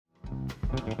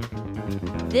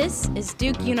This is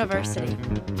Duke University.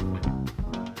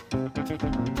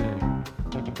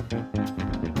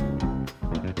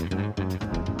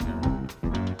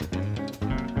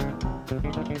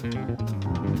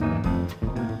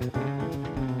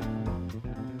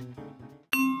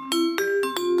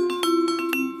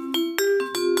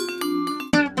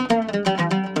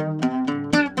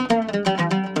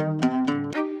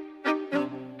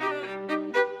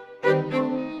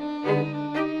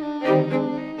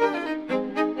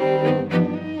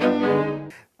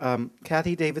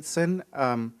 Cathy Davidson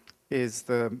is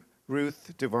the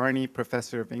Ruth Duvarney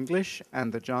Professor of English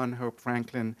and the John Hope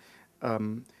Franklin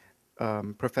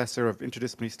Professor of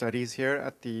Interdisciplinary Studies here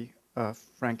at the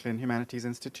Franklin Humanities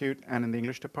Institute and in the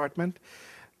English Department.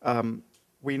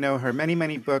 We know her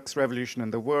many books, Revolution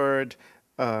in the Word,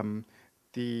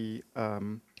 the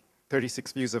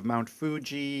 36 Views of Mount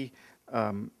Fuji,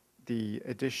 the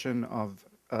edition of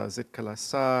Zitka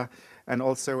Lassa, and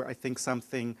also I think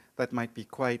something that might be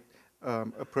quite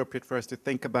appropriate for us to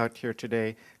think about here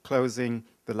today, Closing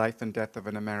the Life and Death of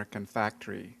an American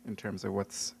Factory, in terms of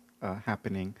what's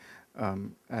happening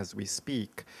as we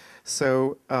speak.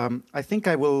 So I think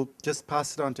I will just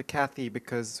pass it on to Cathy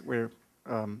because we're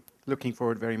looking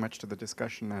forward very much to the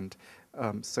discussion, and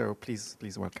so please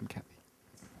welcome Cathy.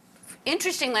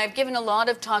 Interestingly, I've given a lot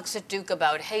of talks at Duke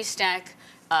about HASTAC.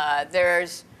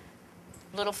 There's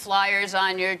little flyers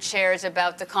on your chairs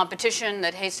about the competition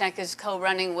that HASTAC is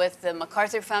co-running with the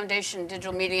McArthur Foundation,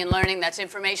 Digital Media and Learning. That's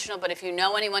informational, but if you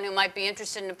know anyone who might be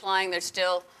interested in applying, there's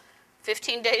still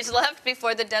 15 days left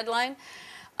before the deadline.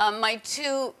 My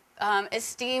two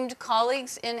esteemed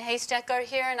colleagues in HASTAC are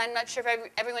here, and I'm not sure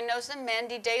if everyone knows them.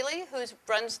 Mandy Daly, who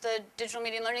runs the Digital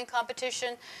Media and Learning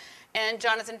competition, and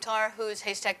Jonathan Tarr, who's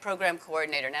HASTAC Program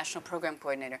Coordinator, National Program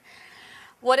Coordinator.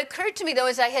 What occurred to me, though,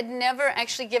 is I had never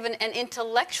actually given an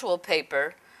intellectual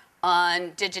paper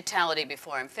on digitality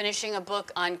before. I'm finishing a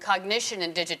book on cognition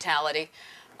and digitality.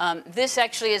 This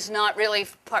actually is not really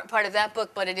part of that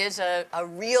book, but it is a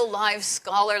real live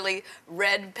scholarly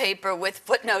red paper with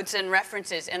footnotes and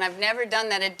references. And I've never done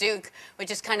that at Duke, which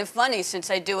is kind of funny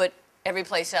since I do it every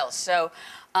place else. So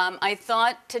I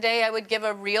thought today I would give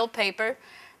a real paper.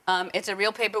 It's a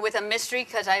real paper with a mystery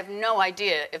because I have no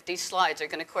idea if these slides are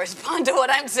going to correspond to what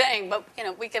I'm saying, but you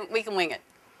know, we can wing it.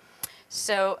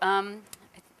 So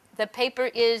the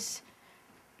paper it's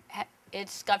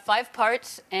got 5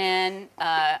 parts, and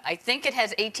I think it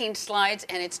has 18 slides,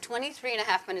 and it's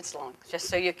 23.5 minutes long, just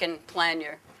so you can plan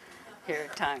your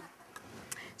time.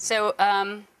 So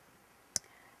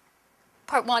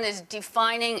part 1 is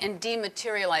defining and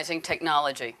dematerializing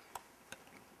technology.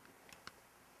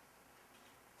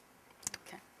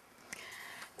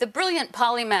 The brilliant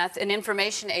polymath and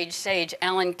information age sage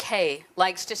Alan Kay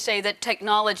likes to say that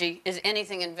technology is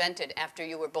anything invented after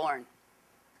you were born.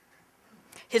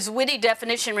 His witty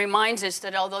definition reminds us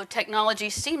that although technology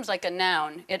seems like a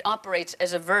noun, it operates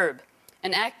as a verb,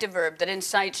 an active verb that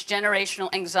incites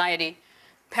generational anxiety,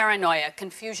 paranoia,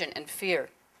 confusion, and fear.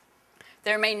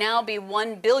 There may now be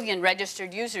 1 billion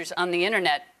registered users on the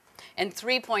internet and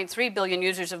 3.3 billion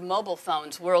users of mobile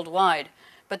phones worldwide.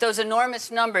 But those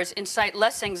enormous numbers incite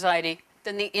less anxiety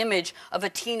than the image of a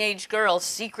teenage girl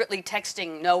secretly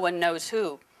texting no one knows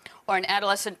who, or an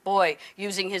adolescent boy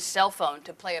using his cell phone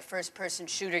to play a first-person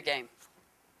shooter game.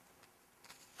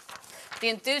 The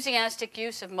enthusiastic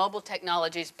use of mobile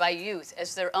technologies by youth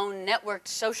as their own networked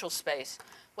social space,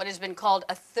 what has been called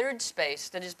a third space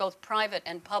that is both private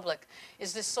and public,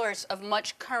 is the source of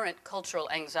much current cultural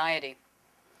anxiety.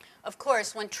 Of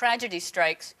course, when tragedy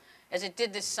strikes, as it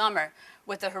did this summer,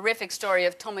 with the horrific story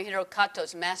of Tomohiro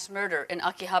Kato's mass murder in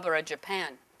Akihabara,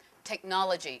 Japan,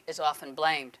 technology is often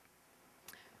blamed.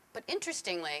 But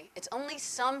interestingly, it's only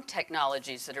some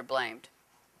technologies that are blamed.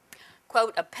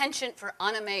 Quote, a penchant for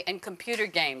anime and computer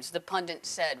games, the pundit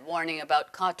said, warning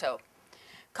about Kato.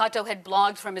 Kato had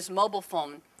blogged from his mobile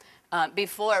phone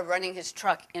before running his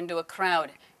truck into a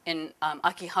crowd in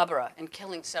Akihabara and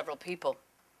killing several people.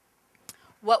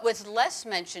 What was less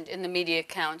mentioned in the media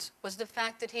accounts was the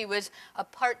fact that he was a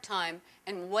part-time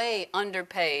and way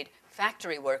underpaid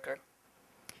factory worker.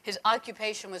 His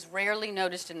occupation was rarely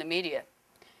noticed in the media.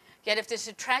 Yet if this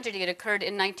tragedy had occurred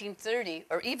in 1930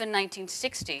 or even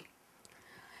 1960,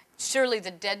 surely the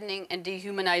deadening and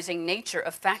dehumanizing nature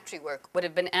of factory work would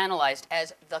have been analyzed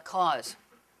as the cause.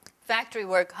 Factory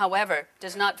work, however,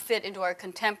 does not fit into our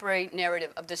contemporary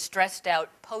narrative of the stressed-out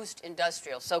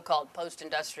post-industrial, so-called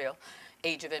post-industrial,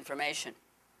 age of information.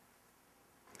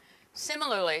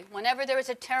 Similarly, whenever there is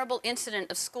a terrible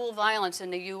incident of school violence in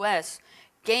the US,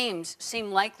 games seem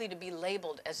likely to be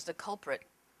labeled as the culprit.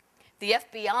 The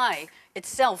FBI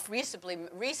itself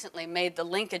recently made the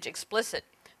linkage explicit,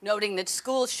 noting that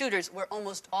school shooters were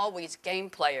almost always game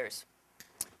players.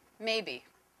 Maybe.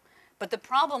 But the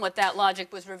problem with that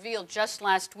logic was revealed just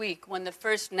last week when the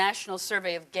first national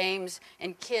survey of games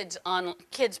and kids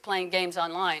playing games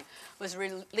online was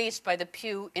released by the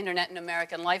Pew Internet and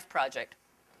American Life Project.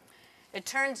 It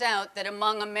turns out that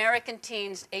among American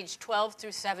teens aged 12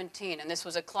 through 17, and this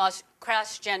was a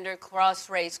cross-gender,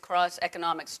 cross-race,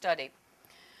 cross-economic study,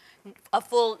 a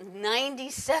full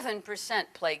 97%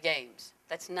 play games.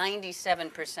 That's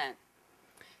 97%.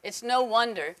 It's no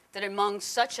wonder that among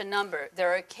such a number,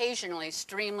 there are occasionally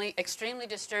extremely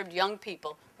disturbed young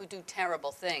people who do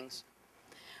terrible things.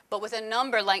 But with a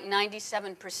number like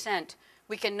 97%,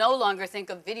 we can no longer think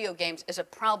of video games as a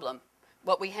problem.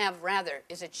 What we have, rather,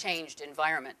 is a changed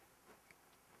environment.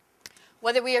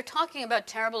 Whether we are talking about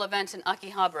terrible events in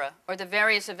Akihabara or the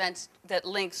various events that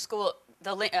link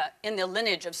in the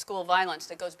lineage of school violence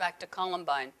that goes back to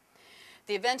Columbine,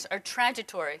 the events are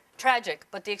tragic,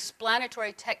 but the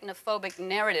explanatory technophobic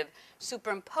narrative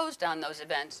superimposed on those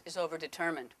events is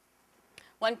overdetermined.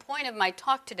 One point of my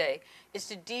talk today is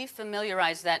to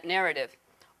defamiliarize that narrative,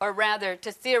 or rather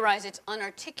to theorize its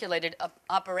unarticulated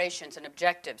operations and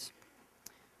objectives.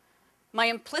 My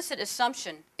implicit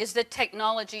assumption is that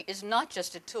technology is not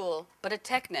just a tool, but a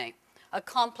techne, a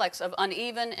complex of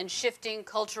uneven and shifting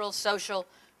cultural, social,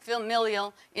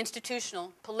 familial,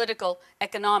 institutional, political,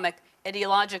 economic,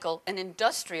 ideological, and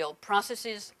industrial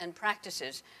processes and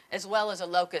practices, as well as a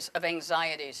locus of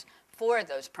anxieties for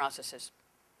those processes.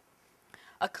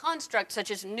 A construct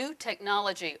such as new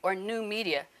technology or new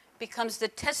media becomes the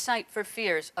test site for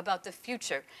fears about the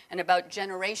future and about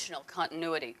generational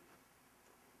continuity.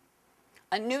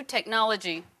 A new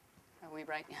technology, are we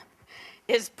right? Yeah,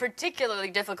 is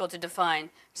particularly difficult to define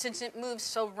since it moves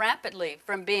so rapidly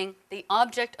from being the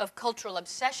object of cultural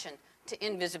obsession to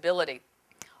invisibility,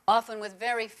 often with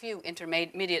very few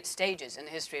intermediate stages in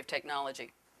the history of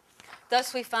technology.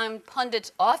 Thus, we find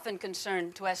pundits often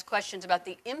concerned to ask questions about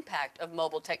the impact of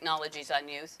mobile technologies on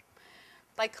youth.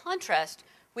 By contrast,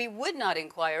 we would not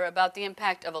inquire about the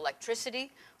impact of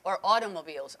electricity or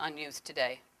automobiles on youth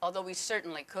today, although we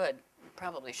certainly could,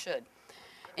 probably should.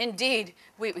 Indeed,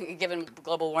 given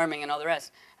global warming and all the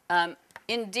rest,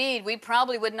 indeed, we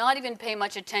probably would not even pay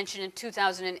much attention in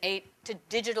 2008 to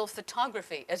digital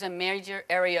photography as a major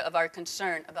area of our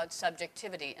concern about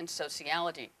subjectivity and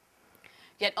sociality.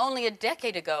 Yet only a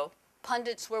decade ago,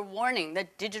 pundits were warning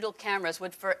that digital cameras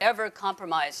would forever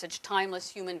compromise such timeless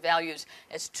human values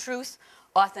as truth,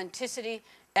 authenticity,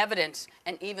 evidence,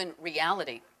 and even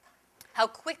reality. How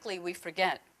quickly we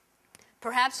forget.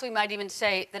 Perhaps we might even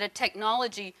say that a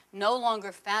technology no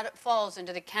longer falls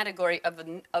into the category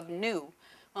of new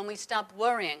when we stop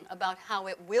worrying about how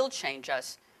it will change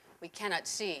us. We cannot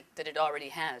see that it already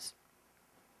has.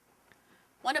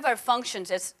 One of our functions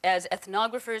as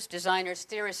ethnographers, designers,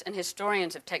 theorists, and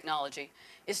historians of technology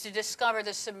is to discover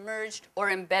the submerged or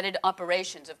embedded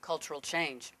operations of cultural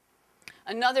change.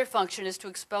 Another function is to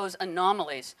expose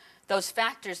anomalies, those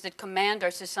factors that command our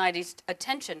society's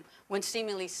attention when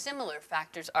seemingly similar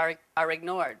factors are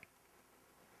ignored.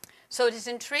 So it is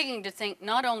intriguing to think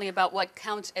not only about what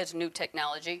counts as new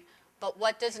technology, but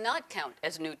what does not count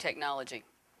as new technology.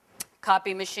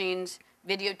 Copy machines,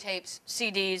 videotapes,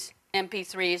 CDs,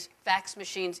 MP3s, fax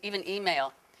machines, even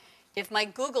email. If my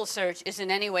Google search is in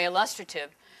any way illustrative,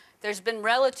 there's been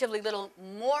relatively little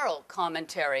moral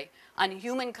commentary on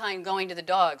humankind going to the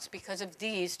dogs because of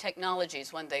these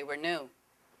technologies when they were new.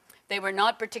 They were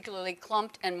not particularly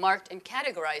clumped and marked and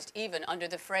categorized even under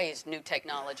the phrase new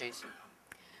technologies.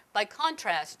 By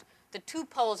contrast, the two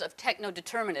poles of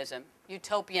techno-determinism,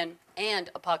 utopian and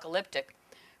apocalyptic,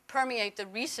 permeate the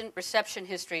recent reception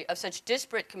history of such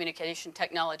disparate communication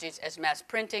technologies as mass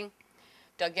printing,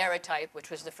 daguerreotype, which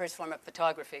was the first form of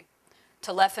photography,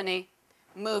 telephony,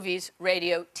 movies,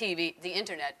 radio, TV, the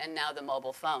internet, and now the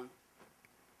mobile phone.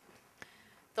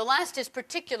 The last is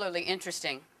particularly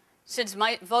interesting since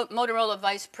Motorola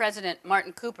Vice President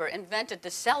Martin Cooper invented the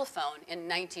cell phone in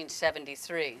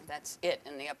 1973. That's it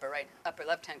in the upper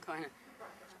left-hand corner.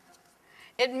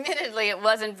 Admittedly, it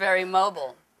wasn't very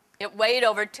mobile. It weighed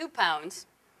over 2 pounds,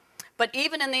 but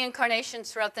even in the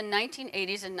incarnations throughout the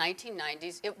 1980s and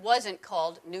 1990s, it wasn't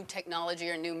called new technology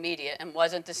or new media and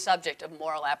wasn't the subject of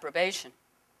moral approbation.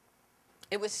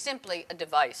 It was simply a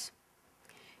device.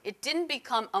 It didn't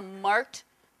become a marked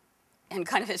and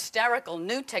kind of hysterical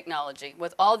new technology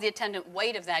with all the attendant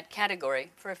weight of that category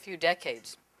for a few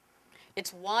decades.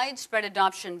 Its widespread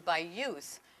adoption by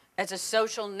youth as a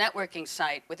social networking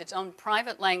site with its own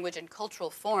private language and cultural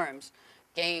forms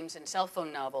games, and cell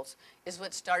phone novels is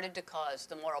what started to cause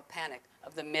the moral panic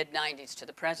of the mid-90s to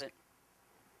the present.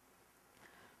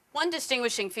 One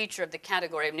distinguishing feature of the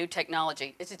category of new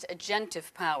technology is its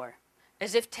agentive power,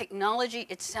 as if technology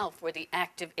itself were the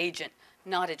active agent,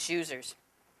 not its users.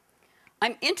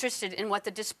 I'm interested in what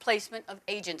the displacement of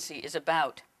agency is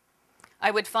about. I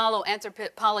would follow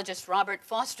anthropologist Robert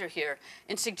Foster here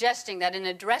in suggesting that in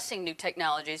addressing new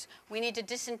technologies, we need to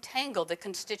disentangle the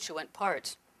constituent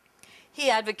parts.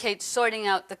 He advocates sorting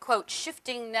out the, quote,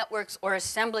 shifting networks or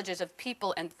assemblages of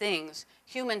people and things,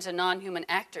 humans and non-human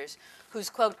actors, whose,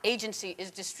 quote, agency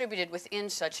is distributed within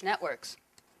such networks.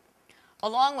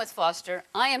 Along with Foster,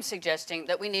 I am suggesting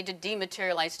that we need to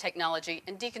dematerialize technology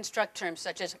and deconstruct terms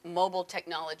such as mobile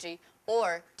technology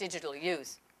or digital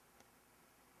youth.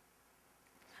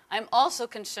 I'm also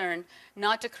concerned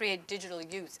not to create digital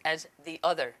youth as the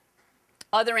other.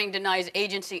 Othering denies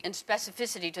agency and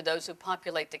specificity to those who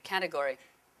populate the category.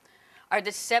 Are the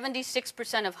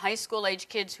 76% of high school-age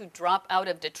kids who drop out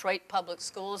of Detroit public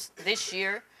schools this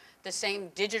year the same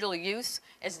digital youth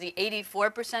as the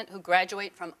 84% who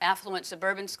graduate from affluent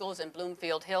suburban schools in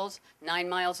Bloomfield Hills, 9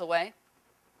 miles away?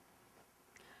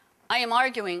 I am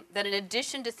arguing that in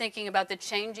addition to thinking about the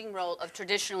changing role of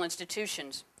traditional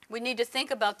institutions, we need to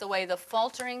think about the way the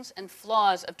falterings and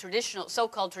flaws of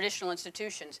so-called traditional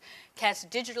institutions cast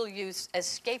digital youths as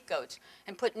scapegoats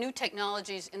and put new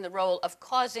technologies in the role of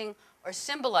causing or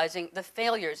symbolizing the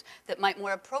failures that might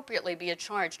more appropriately be a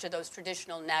charge to those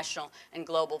traditional national and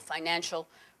global financial,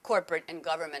 corporate, and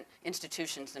government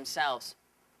institutions themselves.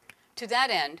 To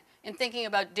that end, in thinking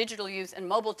about digital youth and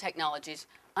mobile technologies,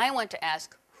 I want to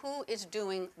ask, who is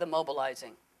doing the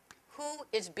mobilizing? Who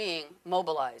is being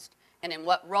mobilized? And in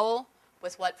what role,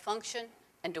 with what function,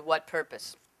 and to what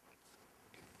purpose?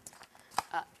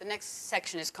 The next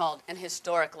section is called An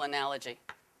Historical Analogy.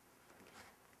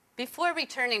 Before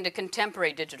returning to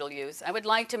contemporary digital youth, I would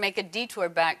like to make a detour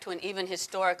back to an even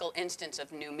historical instance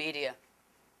of new media.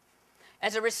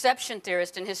 As a reception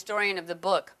theorist and historian of the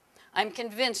book, I'm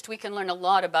convinced we can learn a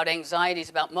lot about anxieties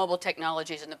about mobile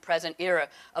technologies in the present era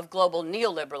of global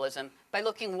neoliberalism by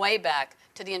looking way back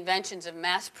to the inventions of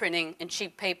mass printing and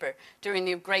cheap paper during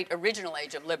the great original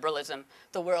age of liberalism,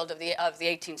 the world of the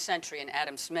 18th century and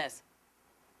Adam Smith.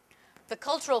 The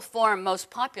cultural form most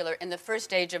popular in the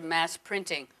first age of mass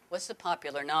printing was the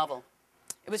popular novel.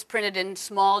 It was printed in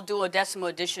small duodecimo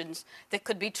editions that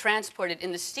could be transported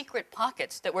in the secret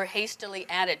pockets that were hastily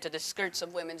added to the skirts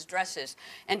of women's dresses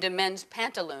and to men's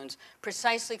pantaloons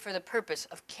precisely for the purpose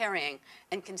of carrying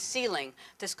and concealing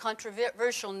this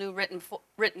controversial new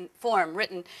written form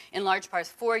written in large part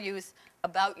for youth,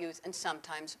 about youth, and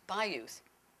sometimes by youth.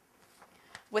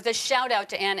 With a shout out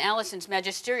to Anne Allison's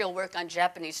magisterial work on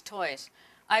Japanese toys,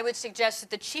 I would suggest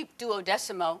that the cheap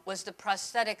duodecimo was the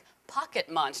prosthetic pocket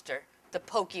monster, the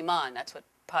Pokemon, that's what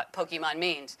Pokemon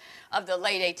means, of the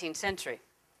late 18th century.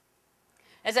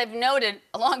 As I've noted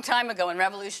a long time ago in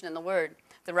Revolution in the Word,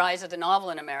 the rise of the novel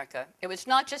in America, it was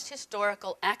not just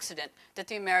historical accident that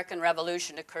the American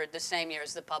Revolution occurred the same year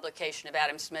as the publication of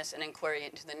Adam Smith's An Inquiry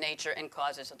into the Nature and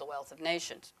Causes of the Wealth of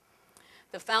Nations.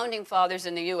 The founding fathers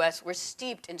in the U.S. were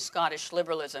steeped in Scottish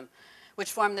liberalism,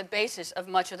 which formed the basis of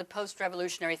much of the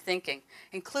post-revolutionary thinking,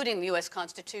 including the U.S.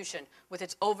 Constitution, with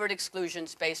its overt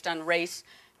exclusions based on race,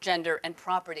 gender, and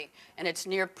property, and its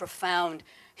near-profound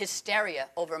hysteria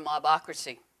over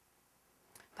mobocracy.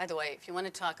 By the way, if you want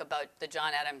to talk about the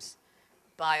John Adams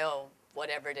bio,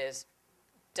 whatever it is,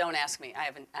 don't ask me.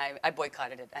 I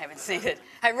boycotted it. I haven't seen it.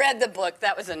 I read the book.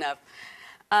 That was enough.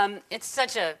 It's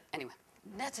such a, anyway.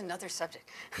 That's another subject.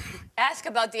 Ask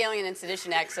about the Alien and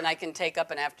Sedition Acts and I can take up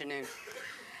an afternoon.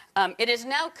 It is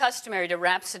now customary to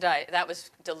rhapsodize, that was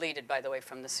deleted, by the way,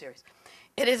 from the series.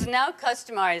 It is now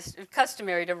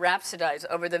customary to rhapsodize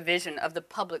over the vision of the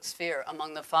public sphere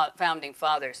among the founding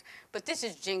fathers. But this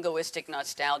is jingoistic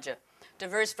nostalgia,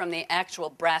 diverse from the actual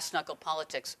brass-knuckle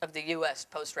politics of the U.S.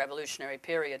 post-revolutionary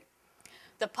period.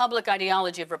 The public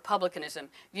ideology of republicanism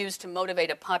used to motivate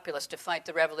a populace to fight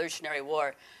the Revolutionary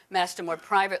War masked a more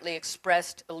privately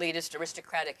expressed elitist,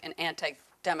 aristocratic, and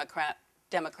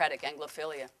anti-democratic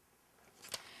Anglophilia.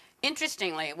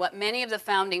 Interestingly, what many of the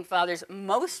founding fathers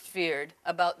most feared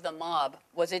about the mob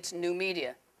was its new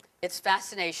media, its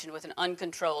fascination with an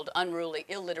uncontrolled, unruly,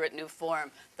 illiterate new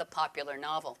form, the popular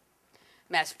novel.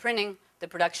 Mass printing, the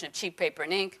production of cheap paper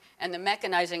and ink, and the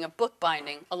mechanizing of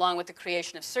bookbinding, along with the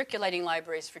creation of circulating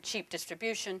libraries for cheap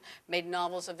distribution, made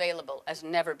novels available as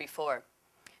never before.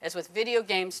 As with video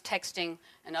games, texting,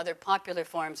 and other popular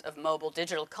forms of mobile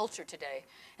digital culture today,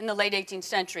 in the late 18th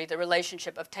century, the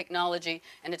relationship of technology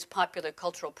and its popular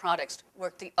cultural products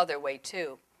worked the other way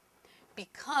too.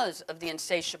 because of the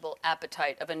insatiable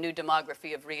appetite of a new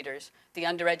demography of readers, the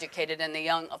undereducated and the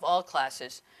young of all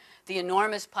classes. The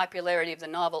enormous popularity of the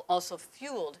novel also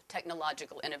fueled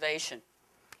technological innovation.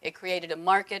 It created a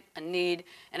market, a need,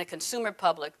 and a consumer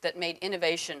public that made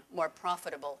innovation more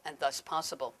profitable and thus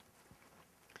possible.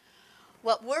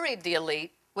 What worried the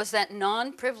elite was that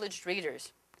non-privileged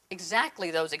readers, exactly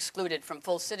those excluded from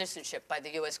full citizenship by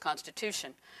the US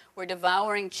Constitution, were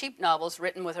devouring cheap novels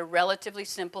written with a relatively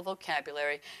simple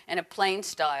vocabulary and a plain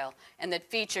style, and that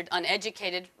featured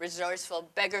uneducated, resourceful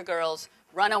beggar girls,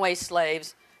 runaway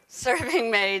slaves, serving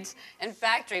maids, and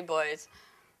factory boys.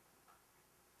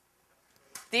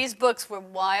 These books were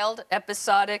wild,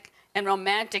 episodic, and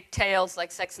romantic tales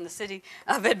like Sex and the City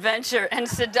of adventure and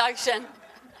seduction,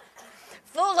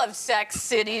 full of sex,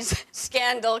 cities,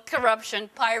 scandal, corruption,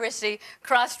 piracy,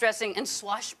 cross-dressing, and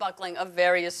swashbuckling of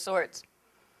various sorts.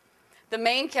 The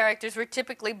main characters were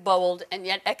typically bold and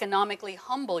yet economically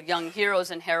humble young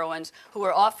heroes and heroines who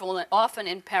were often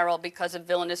in peril because of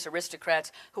villainous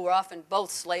aristocrats who were often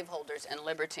both slaveholders and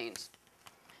libertines.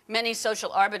 Many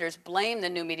social arbiters blame the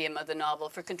new medium of the novel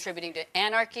for contributing to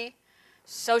anarchy,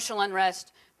 social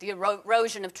unrest, the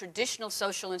erosion of traditional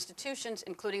social institutions,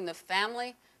 including the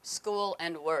family, school,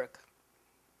 and work.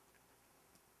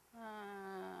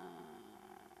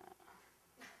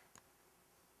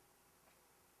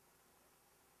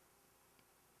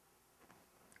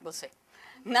 We'll see.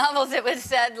 Novels, it was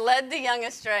said, led the young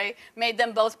astray, made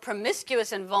them both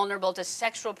promiscuous and vulnerable to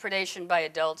sexual predation by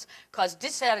adults, caused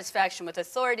dissatisfaction with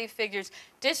authority figures,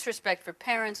 disrespect for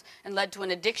parents, and led to an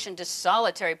addiction to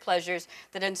solitary pleasures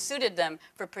that unsuited them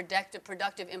for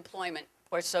productive employment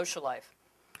or social life.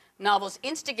 Novels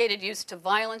instigated youth to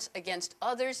violence against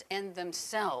others and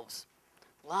themselves.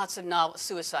 Lots of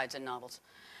suicides in novels.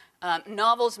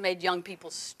 Novels made young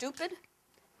people stupid,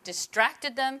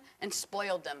 distracted them, and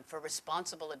spoiled them for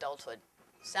responsible adulthood.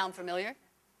 Sound familiar?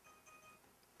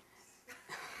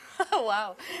 Oh,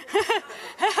 wow.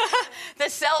 The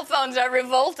cell phones are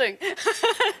revolting.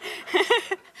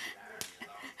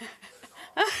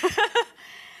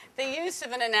 The use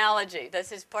of an analogy.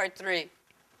 This is part 3.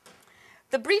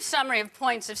 The brief summary of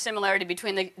points of similarity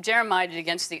between the Jeremiad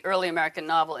against the early American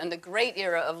novel and the great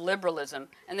era of liberalism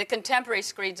and the contemporary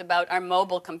screeds about our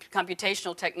mobile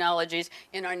computational technologies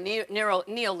in our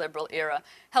neoliberal era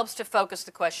helps to focus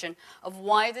the question of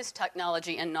why this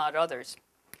technology and not others.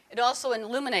 It also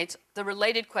illuminates the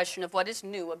related question of what is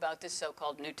new about this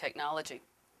so-called new technology.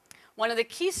 One of the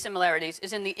key similarities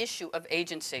is in the issue of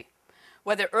agency.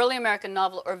 Whether early American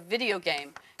novel or video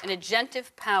game, an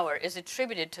agentive power is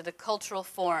attributed to the cultural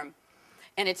form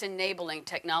and its enabling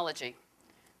technology.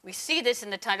 We see this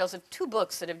in the titles of 2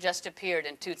 books that have just appeared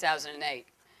in 2008.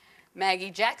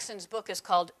 Maggie Jackson's book is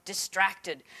called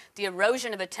Distracted, The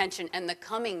Erosion of Attention and the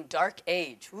Coming Dark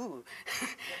Age. Ooh.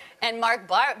 And Mark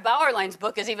Bauerlein's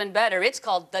book is even better. It's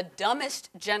called The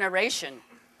Dumbest Generation,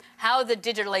 How the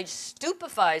Digital Age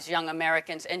Stupefies Young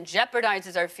Americans and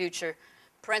Jeopardizes Our Future,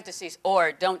 parentheses,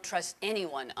 or don't trust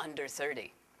anyone under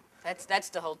 30.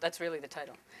 That's really the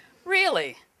title.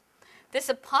 Really? This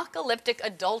apocalyptic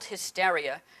adult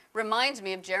hysteria reminds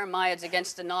me of Jeremiad's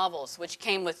Against the Novels, which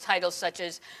came with titles such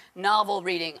as Novel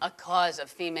Reading, A Cause of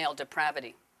Female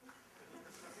Depravity.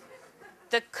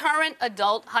 The current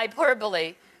adult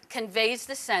hyperbole conveys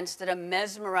the sense that a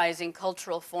mesmerizing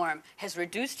cultural form has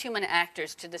reduced human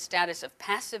actors to the status of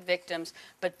passive victims,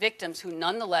 but victims who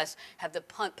nonetheless have the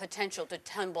potential to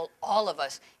tumble all of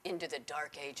us into the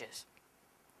dark ages.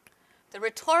 The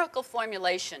rhetorical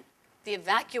formulation, the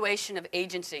evacuation of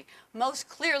agency, most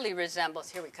clearly resembles,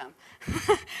 here we come,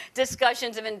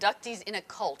 discussions of inductees in a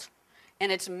cult and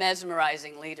its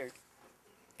mesmerizing leader.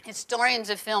 Historians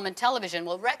of film and television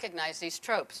will recognize these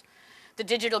tropes. The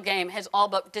digital game has all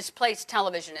but displaced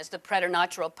television as the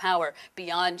preternatural power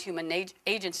beyond human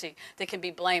agency that can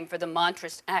be blamed for the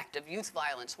monstrous act of youth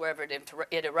violence wherever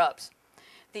it erupts.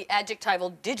 The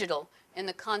adjectival digital in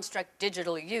the construct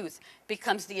digital youth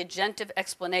becomes the agentive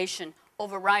explanation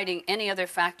overriding any other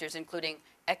factors including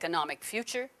economic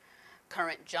future,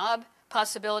 current job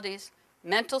possibilities,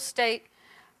 mental state,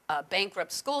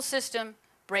 bankrupt school system,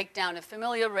 breakdown of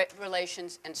familial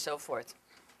relations, and so forth.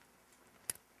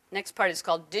 Next part is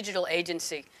called digital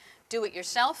agency. Do it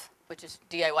yourself, which is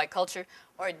DIY culture,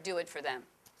 or do it for them.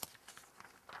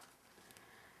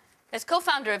 As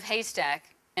co-founder of HASTAC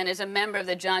and as a member of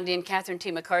the John D. and Catherine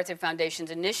T. McArthur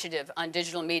Foundation's initiative on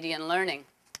digital media and learning,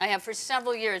 I have for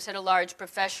several years had a large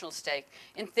professional stake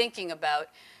in thinking about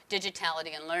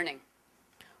digitality and learning.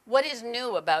 What is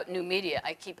new about new media?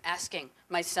 I keep asking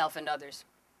myself and others.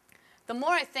 The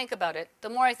more I think about it, the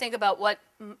more I think about what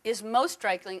is most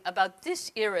striking about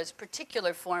this era's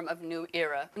particular form of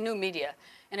new media,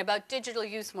 and about digital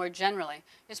youth more generally,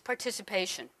 is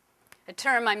participation, a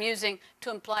term I'm using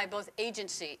to imply both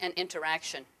agency and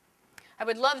interaction. I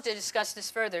would love to discuss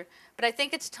this further, but I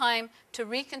think it's time to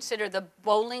reconsider the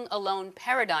bowling alone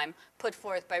paradigm put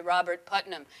forth by Robert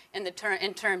Putnam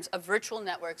in terms of virtual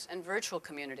networks and virtual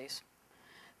communities.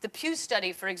 The Pew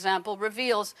study, for example,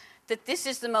 reveals that this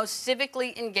is the most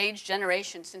civically engaged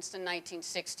generation since the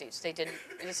 1960s.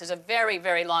 This is a very,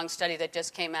 very long study that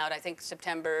just came out, I think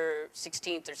September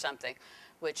 16th or something,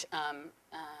 which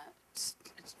has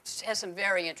some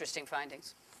very interesting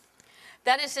findings.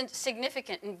 That is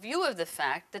significant in view of the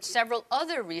fact that several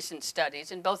other recent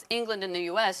studies in both England and the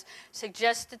US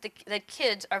suggest that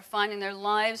kids are finding their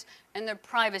lives and their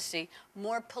privacy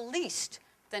more policed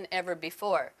than ever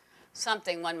before.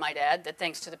 Something, one might add, that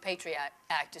thanks to the Patriot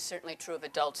Act is certainly true of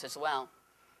adults as well.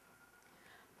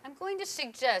 I'm going to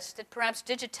suggest that perhaps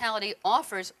digitality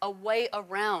offers a way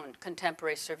around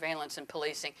contemporary surveillance and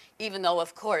policing, even though,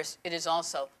 of course, it is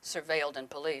also surveilled and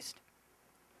policed.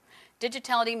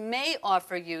 Digitality may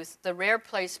offer youth the rare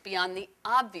place beyond the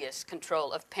obvious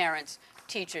control of parents,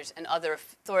 teachers, and other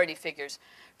authority figures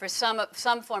for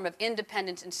some form of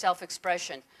independence and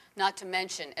self-expression, not to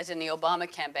mention, as in the Obama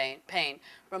campaign,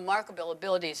 remarkable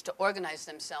abilities to organize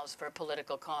themselves for a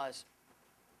political cause.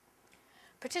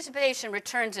 Participation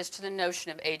returns us to the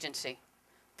notion of agency.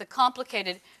 The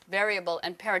complicated, variable,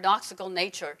 and paradoxical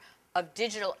nature of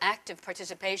digital active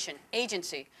participation,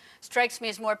 agency, strikes me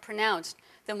as more pronounced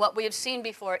than what we have seen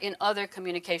before in other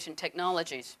communication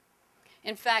technologies.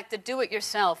 In fact, the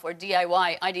do-it-yourself or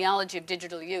DIY ideology of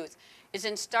digital youth is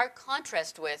in stark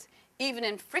contrast with, even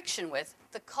in friction with,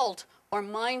 the cult or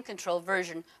mind control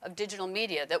version of digital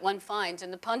media that one finds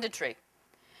in the punditry.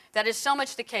 That is so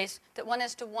much the case that one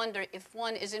has to wonder if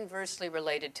one is inversely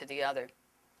related to the other.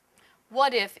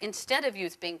 What if, instead of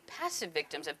youth being passive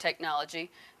victims of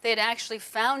technology, they had actually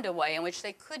found a way in which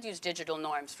they could use digital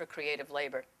norms for creative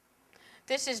labor?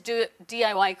 This is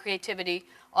DIY creativity,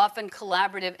 often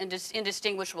collaborative and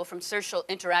indistinguishable from social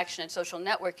interaction and social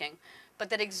networking, but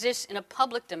that exists in a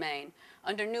public domain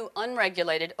under new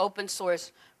unregulated open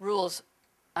source rules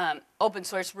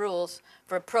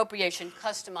for appropriation,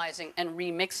 customizing, and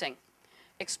remixing,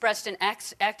 expressed in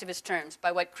activist terms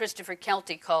by what Christopher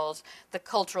Kelty calls the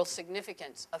cultural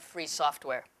significance of free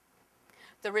software.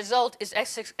 The result is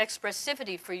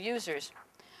expressivity for users,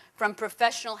 from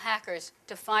professional hackers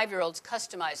to 5-year-olds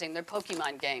customizing their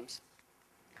Pokemon games.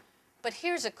 But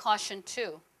here's a caution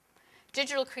too.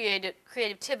 Digital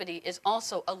creativity is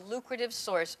also a lucrative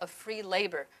source of free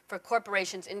labor for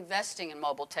corporations investing in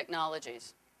mobile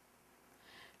technologies.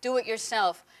 Do it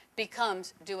yourself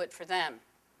becomes do it for them.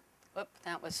 Whoop,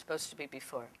 that was supposed to be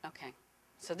before. Okay.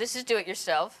 So this is do it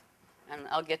yourself, and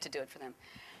I'll get to do it for them.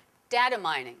 Data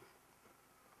mining.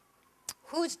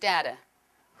 Whose data?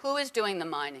 Who is doing the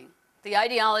mining? The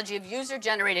ideology of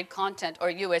user-generated content, or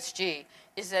USG,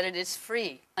 is that it is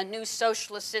free, a new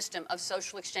socialist system of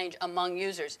social exchange among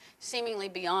users, seemingly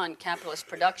beyond capitalist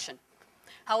production.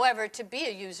 However, to be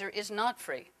a user is not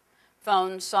free.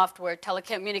 Phones, software,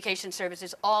 telecommunication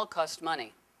services all cost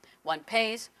money. One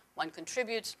pays, one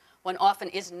contributes, one often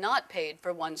is not paid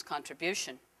for one's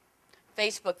contribution.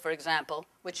 Facebook, for example,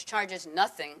 which charges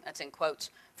nothing, that's in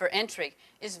quotes, for entry,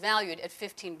 is valued at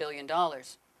 $15 billion.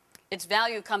 Its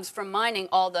value comes from mining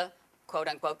all the,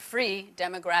 quote-unquote, free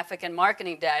demographic and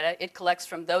marketing data it collects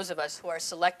from those of us who are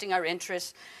selecting our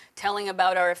interests, telling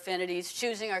about our affinities,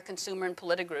 choosing our consumer and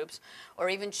political groups, or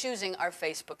even choosing our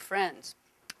Facebook friends.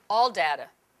 All data.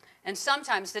 And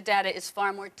sometimes the data is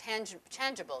far more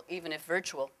tangible, even if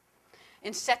virtual.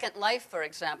 In Second Life, for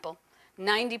example,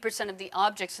 90% of the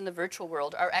objects in the virtual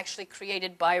world are actually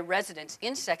created by residents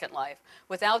in Second Life,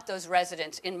 without those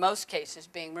residents, in most cases,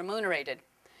 being remunerated.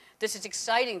 This is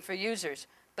exciting for users,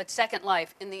 but Second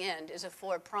Life, in the end, is a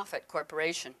for-profit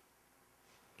corporation.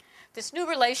 This new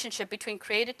relationship between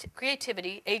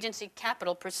creativity, agency,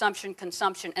 capital, presumption,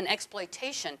 consumption, and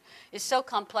exploitation is so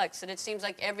complex that it seems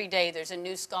like every day there's a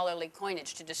new scholarly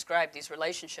coinage to describe these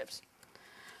relationships.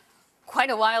 Quite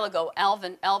a while ago,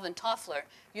 Alvin Toffler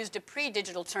used a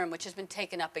pre-digital term which has been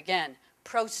taken up again,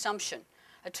 prosumption,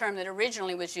 a term that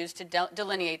originally was used to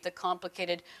delineate the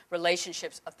complicated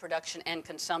relationships of production and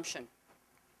consumption.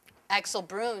 Axel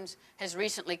Bruns has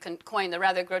recently coined the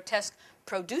rather grotesque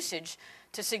producage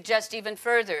to suggest even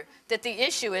further that the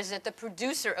issue is that the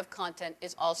producer of content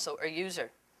is also a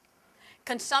user.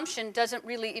 Consumption doesn't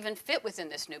really even fit within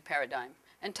this new paradigm.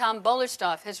 And Tom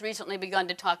Bolerstoff has recently begun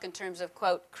to talk in terms of,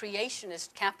 quote,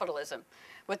 creationist capitalism,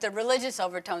 with the religious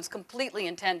overtones completely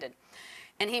intended.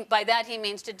 And by that he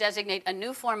means to designate a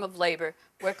new form of labor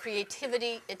where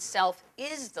creativity itself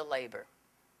is the labor.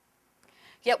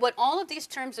 Yet what all of these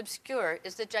terms obscure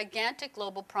is the gigantic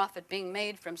global profit being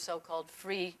made from so-called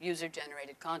free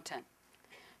user-generated content.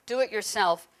 Do it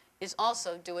yourself is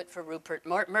also do it for Rupert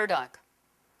Murdoch.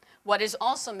 What is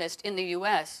also missed in the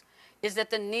US is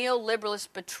that the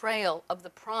neoliberalist betrayal of the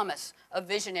promise of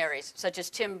visionaries such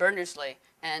as Tim Berners-Lee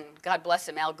and, God bless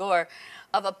him, Al Gore,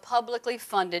 of a publicly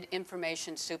funded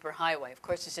information superhighway. Of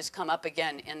course, this has come up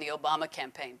again in the Obama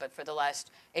campaign, but for the last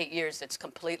 8 years, it's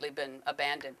completely been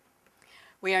abandoned.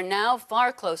 We are now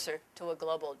far closer to a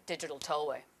global digital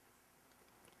tollway.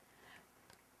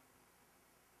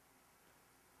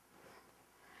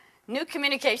 New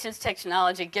communications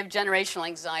technology give generational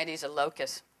anxieties a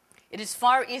locus. It is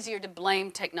far easier to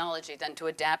blame technology than to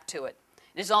adapt to it.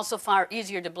 It is also far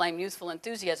easier to blame youthful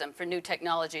enthusiasm for new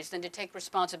technologies than to take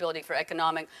responsibility for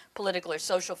economic, political, or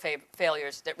social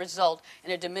failures that result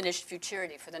in a diminished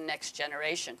futurity for the next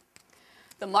generation.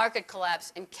 The market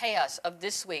collapse and chaos of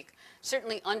this week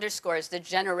certainly underscores the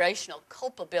generational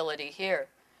culpability here.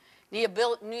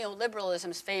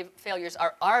 Neoliberalism's failures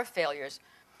are our failures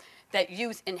that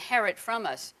youth inherit from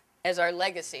us as our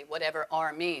legacy, whatever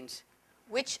R means.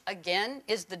 Which, again,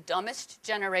 is the dumbest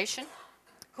generation?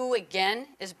 Who, again,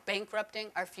 is bankrupting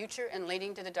our future and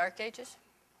leading to the Dark Ages?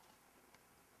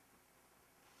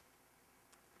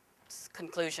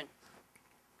 Conclusion.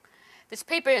 This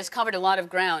paper has covered a lot of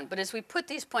ground, but as we put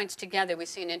these points together, we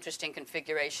see an interesting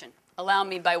configuration. Allow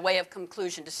me, by way of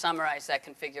conclusion, to summarize that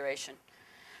configuration.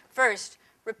 First,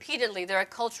 repeatedly, there are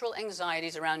cultural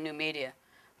anxieties around new media,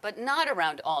 but not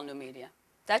around all new media.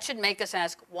 That should make us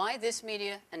ask, why this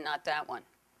media and not that one?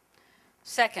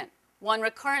 Second, one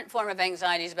recurrent form of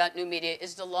anxieties about new media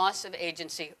is the loss of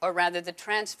agency, or rather the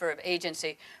transfer of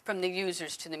agency from the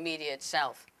users to the media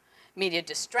itself. Media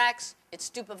distracts, it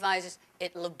stupefies,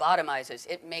 it lobotomizes,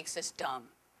 it makes us dumb.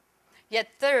 Yet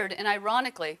third, and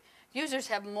ironically, users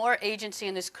have more agency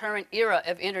in this current era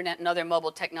of internet and other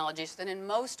mobile technologies than in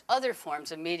most other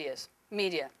forms of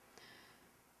media.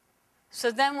 So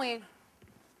then we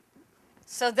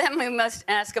must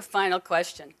ask a final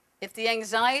question. If the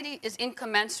anxiety is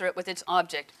incommensurate with its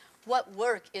object, what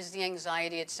work is the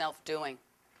anxiety itself doing?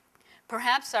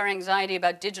 Perhaps our anxiety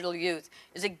about digital youth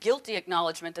is a guilty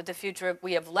acknowledgement that the future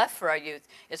we have left for our youth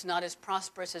is not as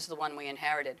prosperous as the one we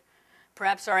inherited.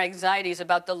 Perhaps our anxieties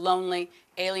about the lonely,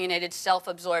 alienated,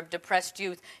 self-absorbed, depressed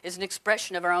youth is an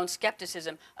expression of our own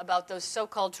skepticism about those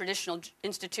so-called traditional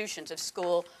institutions of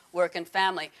school, work, and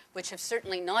family, which have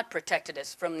certainly not protected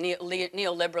us from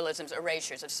neoliberalism's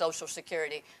erasures of social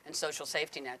security and social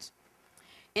safety nets.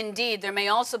 Indeed, there may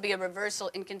also be a reversal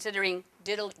in considering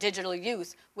digital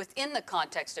youth within the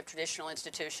context of traditional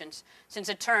institutions, since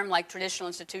a term like traditional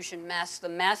institution masks the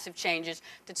massive changes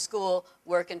that school,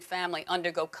 work, and family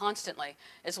undergo constantly,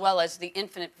 as well as the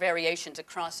infinite variations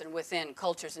across and within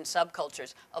cultures and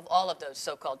subcultures of all of those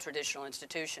so-called traditional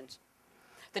institutions.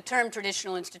 The term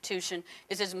traditional institution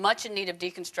is as much in need of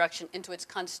deconstruction into its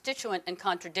constituent and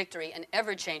contradictory and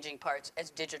ever-changing parts as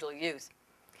digital youth.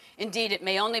 Indeed, it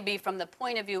may only be from the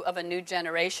point of view of a new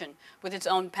generation with its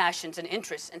own passions and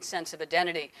interests and sense of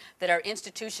identity that our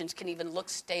institutions can even look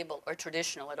stable or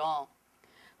traditional at all.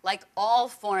 Like all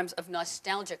forms of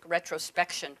nostalgic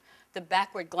retrospection, the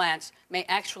backward glance may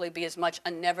actually be as much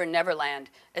a never-never land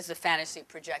as the fantasy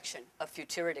projection of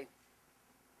futurity.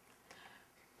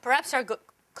 Perhaps our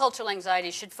cultural anxiety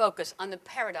should focus on the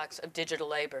paradox of digital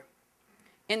labor.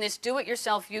 In this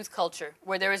do-it-yourself youth culture,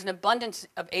 where there is an abundance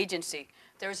of agency,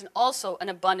 there is also an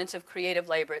abundance of creative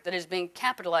labor that is being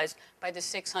capitalized by the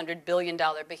 $600 billion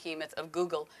behemoth of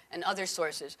Google and other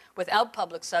sources without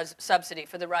public subsidy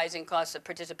for the rising costs of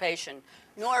participation,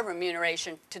 nor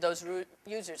remuneration to those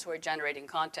users who are generating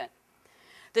content.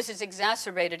 This is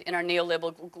exacerbated in our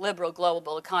neoliberal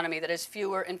global economy that has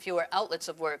fewer and fewer outlets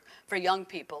of work for young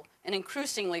people and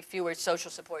increasingly fewer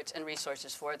social supports and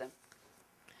resources for them.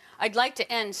 I'd like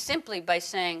to end simply by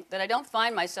saying that I don't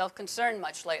find myself concerned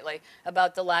much lately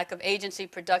about the lack of agency,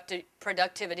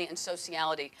 productivity, and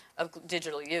sociality of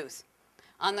digital youth.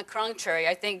 On the contrary,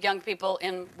 I think young people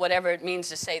in whatever it means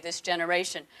to say this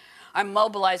generation are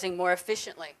mobilizing more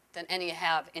efficiently than any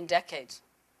have in decades.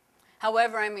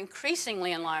 However, I'm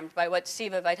increasingly alarmed by what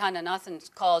Siva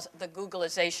Vaidyanathan calls the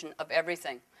Googleization of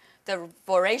everything, the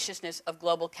voraciousness of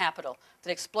global capital that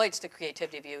exploits the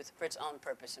creativity of youth for its own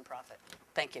purpose and profit.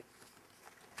 Thank you.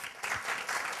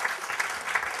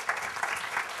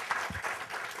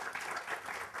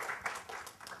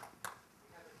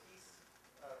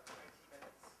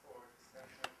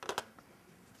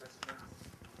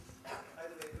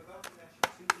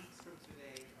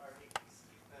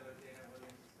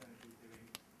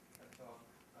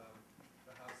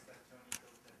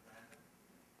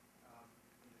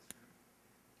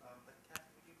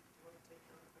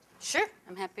 Sure,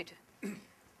 I'm happy to.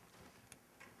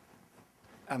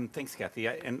 Thanks, Cathy.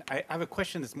 I have a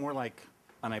question that's more like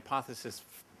an hypothesis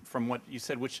from what you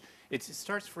said, which it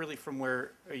starts really from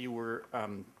where you were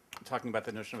talking about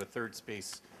the notion of a third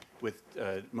space with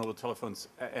mobile telephones,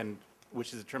 and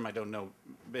which is a term I don't know.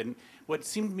 And what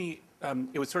seemed to me,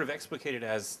 it was sort of explicated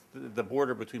as the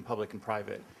border between public and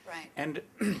private. Right. And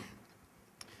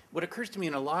what occurs to me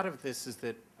in a lot of this is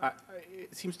that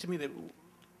it seems to me that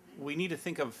we need to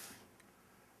think of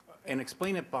and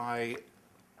explain it by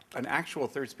an actual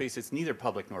third space that's neither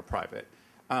public nor private,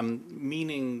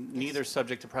 meaning neither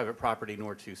subject to private property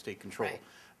nor to state control.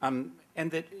 Right.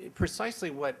 And that precisely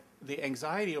what the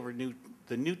anxiety over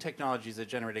the new technologies that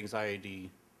generate anxiety,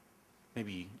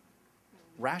 maybe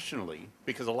rationally,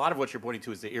 because a lot of what you're pointing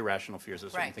to is the irrational fears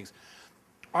of certain Right. things,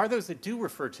 are those that do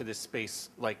refer to this space,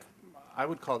 like I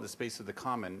would call it the space of the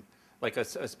common, like a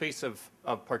space of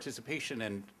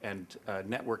participation and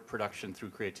network production through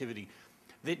creativity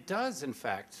that does, in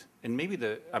fact, and maybe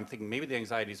I'm thinking maybe the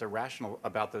anxieties are rational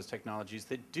about those technologies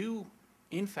that do,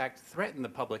 in fact, threaten the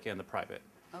public and the private.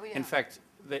 Oh, yeah. In fact,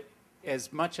 that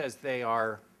as much as they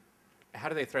are, how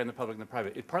do they threaten the public and the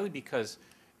private? It's partly because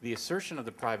the assertion of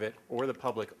the private or the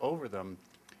public over them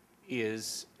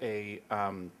is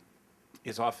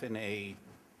often a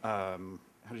how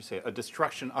do you say, a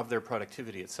destruction of their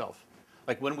productivity itself.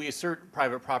 Like when we assert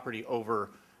private property over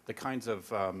the kinds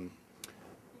of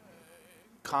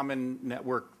common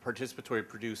network participatory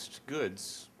produced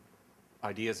goods,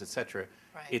 ideas, et cetera,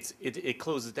 Right. it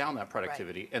closes down that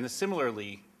productivity. And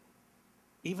similarly,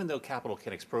 even though capital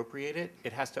can expropriate it,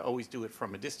 it has to always do it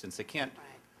from a distance. It can't, Right.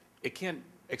 it can't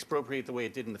expropriate the way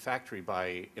it did in the factory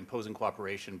by imposing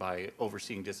cooperation, by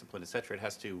overseeing discipline, et cetera. It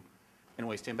has to, in a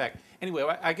way, stand back. Anyway,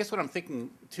 I guess what I'm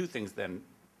thinking, two things then,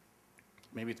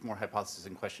 maybe it's more hypothesis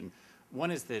than question.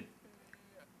 One is that,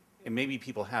 and maybe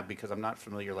people have, because I'm not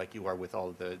familiar like you are with all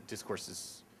of the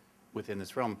discourses within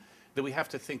this realm, that we have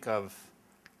to think of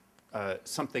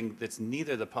something that's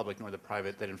neither the public nor the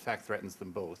private, that in fact threatens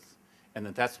them both, and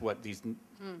that's what these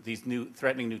new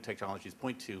threatening new technologies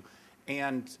point to,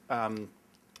 and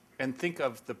think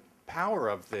of the power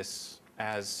of this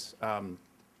as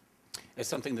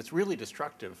something that's really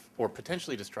destructive or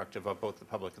potentially destructive of both the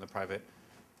public and the private,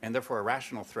 and therefore a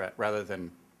rational threat rather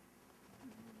than,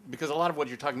 because a lot of what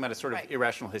you're talking about is sort of Right.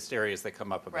 irrational hysterias that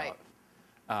come up about. Right.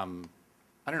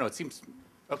 I don't know, it seems,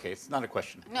 okay, it's not a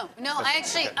question. No, I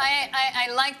actually,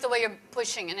 I like the way you're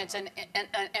pushing, and it's an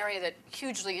area that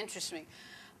hugely interests me.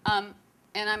 And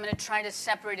I'm going to try to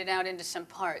separate it out into some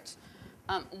parts.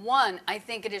 One, I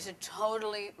think it is a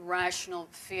totally rational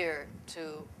fear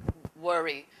to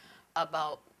worry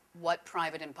about what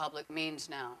private and public means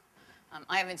now.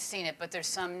 I haven't seen it, but there's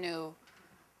some new,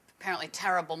 apparently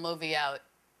terrible movie out,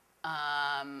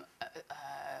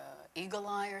 Eagle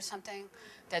Eye or something,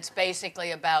 that's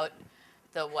basically about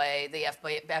the way the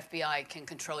FBI can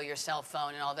control your cell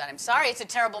phone and all that. I'm sorry it's a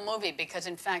terrible movie because,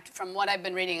 in fact, from what I've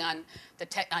been reading on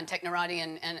Technorati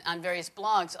and on various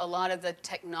blogs, a lot of the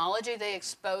technology they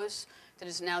expose that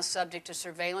is now subject to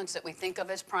surveillance that we think of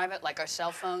as private, like our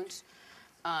cell phones,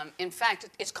 in fact,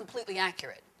 it's completely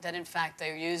accurate. That, in fact,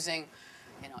 they're using,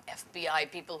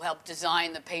 FBI people who helped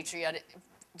design the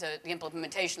the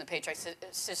implementation of the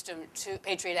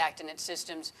Patriot Act and its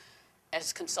systems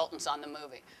as consultants on the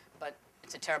movie. But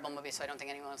it's a terrible movie, so I don't think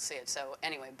anyone will see it. So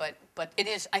anyway, but it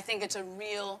is, I think it's a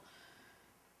real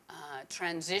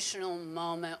transitional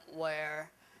moment where,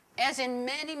 as in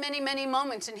many, many, many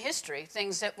moments in history,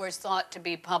 things that were thought to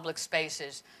be public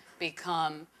spaces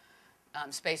become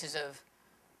spaces of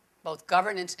both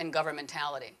governance and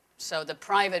governmentality. So the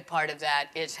private part of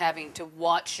that is having to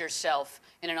watch yourself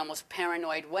in an almost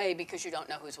paranoid way because you don't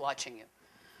know who's watching you.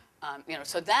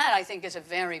 So that, I think, is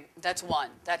that's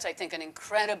one. That's, I think, an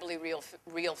incredibly real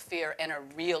fear and a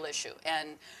real issue. And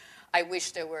I wish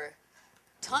there were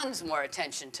tons more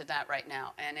attention to that right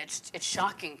now. And it's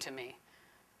shocking to me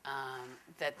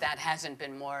that hasn't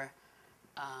been more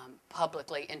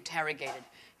publicly interrogated,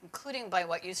 including by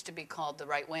what used to be called the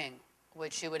right wing,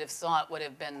 which you would have thought would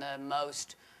have been the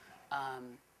most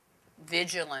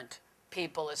vigilant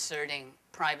people asserting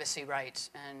privacy rights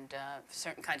and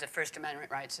certain kinds of First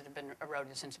Amendment rights that have been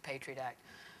eroded since the Patriot Act.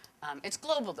 It's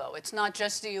global, though. It's not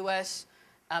just the U.S.,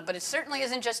 but it certainly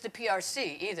isn't just the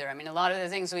PRC either. I mean, a lot of the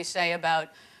things we say about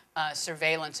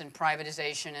surveillance and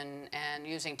privatization and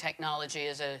using technology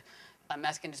as a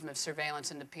mechanism of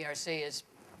surveillance in the PRC is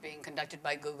being conducted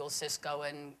by Google, Cisco,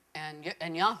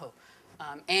 and Yahoo.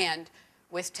 And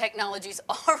with technologies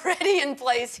already in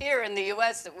place here in the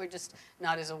U.S. that we're just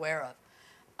not as aware of,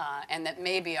 and that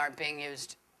maybe aren't being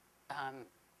used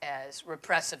as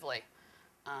repressively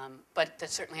but that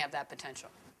certainly have that potential.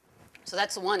 So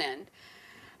that's one end.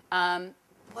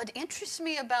 What interests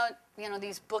me about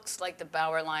these books like the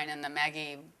Bauerlein and the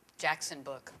Maggie Jackson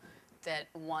book that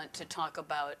want to talk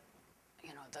about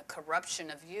the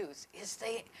corruption of youth is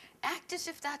they act as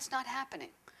if that's not happening,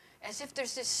 as if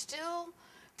there's still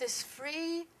this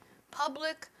free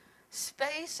public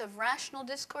space of rational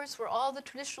discourse where all the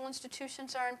traditional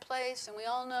institutions are in place and we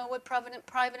all know what private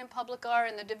and public are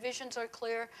and the divisions are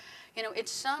clear.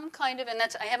 It's some kind of, and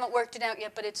I haven't worked it out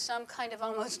yet, but it's some kind of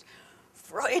almost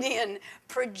Freudian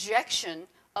projection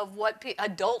of what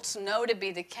adults know to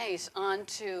be the case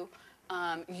onto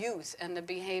youth and the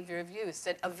behavior of youth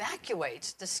that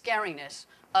evacuates the scariness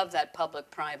of that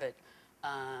public-private,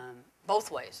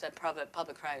 both ways, that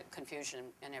public-private confusion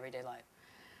in everyday life.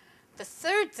 The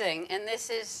third thing, and this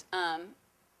is,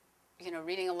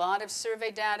 reading a lot of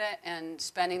survey data and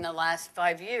spending the last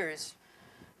 5 years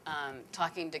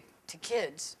talking to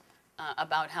kids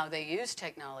about how they use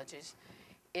technologies,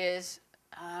 is,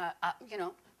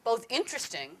 both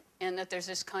interesting in that there's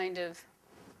this kind of,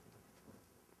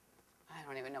 I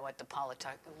don't even know what the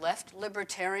left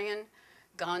libertarian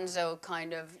gonzo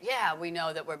kind of, yeah, we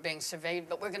know that we're being surveyed,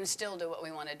 but we're going to still do what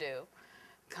we want to do,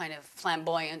 kind of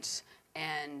flamboyance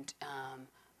and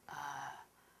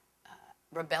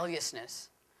rebelliousness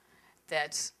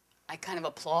that's, I kind of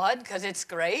applaud because it's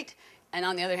great, and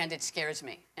on the other hand, it scares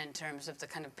me in terms of the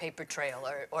kind of paper trail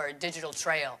or a digital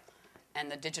trail and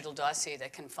the digital dossier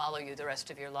that can follow you the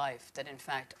rest of your life that, in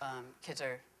fact, kids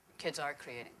are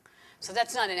creating. So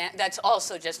that's not that's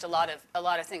also just a lot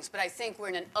of things. But I think we're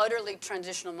in an utterly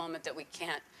transitional moment that we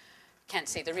can't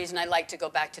see. The reason I like to go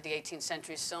back to the 18th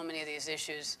century is so many of these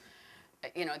issues,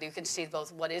 you can see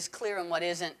both what is clear and what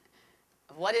isn't,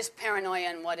 what is paranoia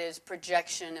and what is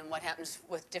projection and what happens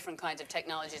with different kinds of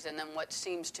technologies and then what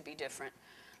seems to be different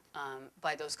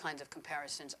by those kinds of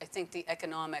comparisons. I think the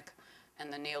economic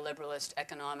and the neoliberalist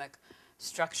economic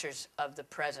structures of the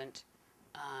present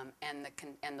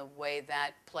and the way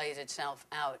that plays itself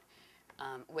out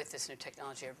with this new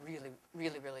technology are really,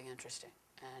 really, really interesting.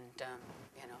 And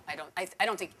I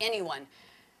don't think anyone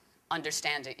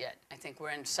understands it yet. I think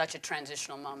we're in such a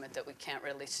transitional moment that we can't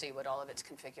really see what all of its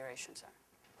configurations are.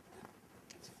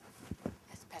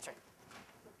 Yes, Patrick.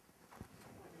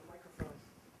 Microphone.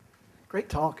 Great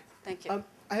talk. Thank you.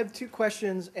 I have two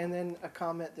questions and then a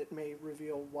comment that may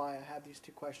reveal why I have these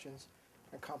two questions.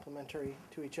 Are complementary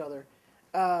to each other.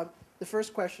 The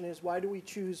first question is, why do we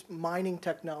choose mining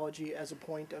technology as a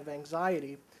point of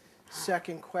anxiety?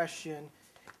 Second question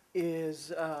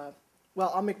is,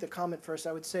 well, I'll make the comment first.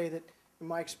 I would say that in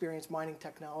my experience, mining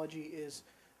technology is,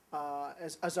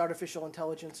 as artificial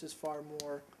intelligence is far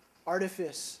more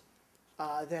artifice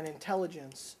than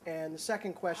intelligence. And the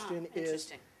second question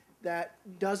is that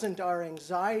doesn't our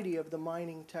anxiety of the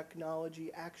mining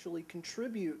technology actually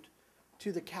contribute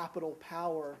to the capital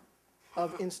power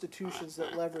of institutions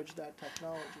that leverage that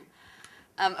technology?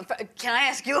 Can I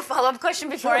ask you a follow-up question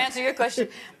before I answer your question?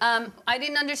 I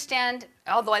didn't understand,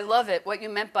 although I love it, what you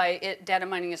meant by data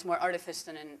mining is more artifice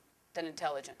than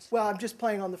intelligence. Well, I'm just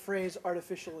playing on the phrase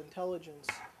artificial intelligence,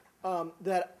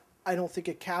 that I don't think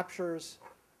it captures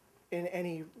in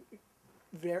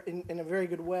in a very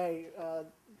good way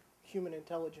human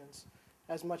intelligence,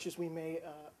 as much as we may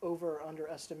over or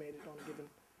underestimate it on a given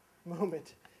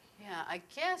moment. Yeah, I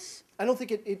guess. I don't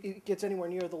think it gets anywhere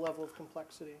near the level of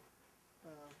complexity.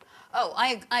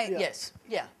 Yeah. Yes,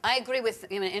 yeah, I agree with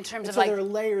in terms of so like. there are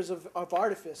layers of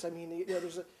artifice. I mean,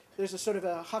 there's a sort of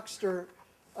a huckster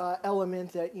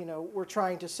element that we're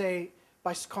trying to say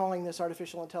by calling this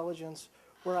artificial intelligence.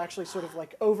 We're actually sort of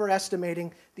like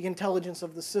overestimating the intelligence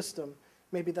of the system.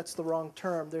 Maybe that's the wrong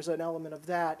term. There's an element of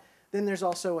that. Then there's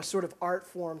also a sort of art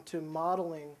form to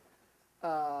modeling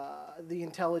the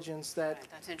intelligence that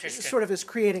sort of is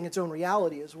creating its own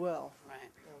reality as well. Right.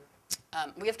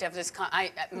 We have to have this.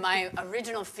 My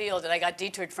original field that I got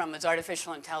detoured from was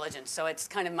artificial intelligence, so it's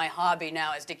kind of my hobby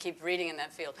now is to keep reading in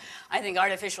that field. I think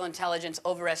artificial intelligence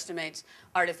overestimates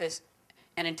artifice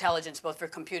and intelligence both for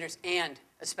computers and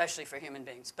especially for human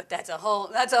beings. But that's a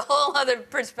whole other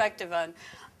perspective on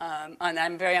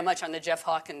I'm very much on the Jeff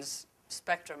Hawkins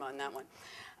spectrum on that one.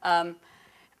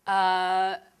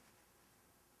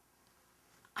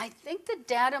 I think the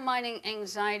data mining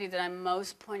anxiety that I'm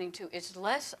most pointing to is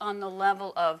less on the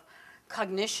level of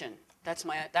cognition. That's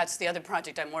the other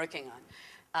project I'm working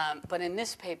on. But in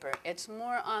this paper, it's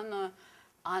more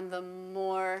on the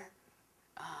more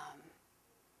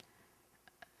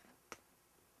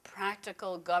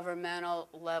practical governmental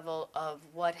level of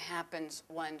what happens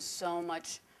when so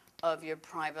much of your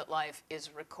private life is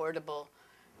recordable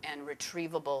and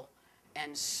retrievable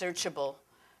and searchable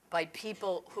by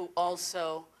people who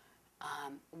also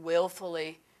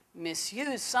willfully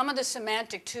misuse some of the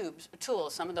semantic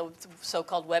tools, some of the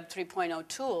so-called Web 3.0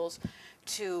 tools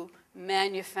to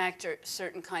manufacture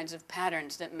certain kinds of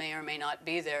patterns that may or may not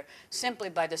be there simply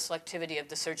by the selectivity of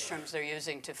the search terms they're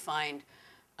using to find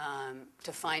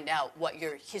out what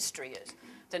your history is.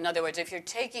 In other words, if you're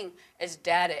taking as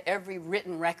data every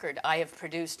written record I have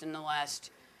produced in the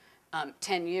last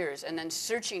 10 years and then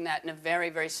searching that in a very,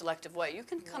 very selective way,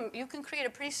 you can create a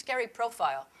pretty scary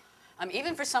profile.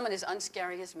 Even for someone as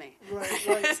unscary as me. Right,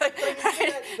 right.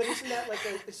 But isn't that like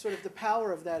sort of the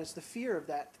power of that is the fear of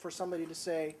that for somebody to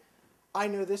say, I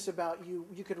know this about you.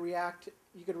 You could react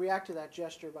to that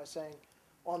gesture by saying,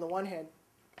 on the one hand,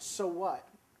 so what?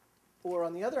 Or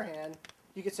on the other hand,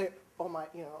 you could say, oh my,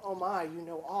 you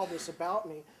know all this about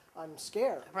me. I'm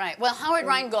scared. Right. Well, Howard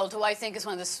Rheingold, who I think is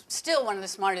still one of the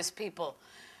smartest people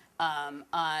on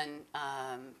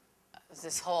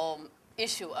this whole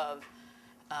issue of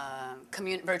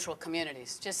virtual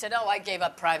communities, just said, "Oh, I gave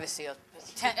up privacy.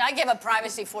 I gave up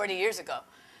privacy 40 years ago."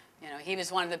 You know, he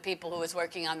was one of the people who was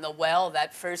working on the Well,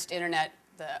 that first internet,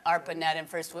 the ARPANET and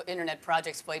first internet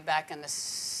projects way back in the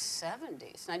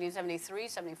 70s, 1973,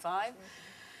 75,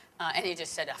 and he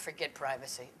just said, "Oh, forget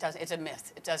privacy. It's a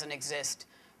myth. It doesn't exist.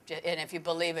 And if you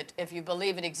believe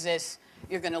it exists,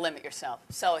 you're going to limit yourself."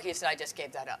 So he said, "I just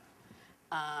gave that up."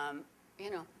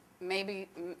 You know, maybe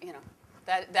you know.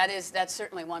 That's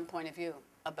certainly one point of view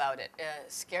about it.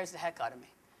 Scares the heck out of me.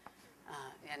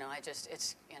 You know,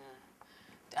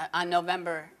 on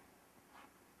November,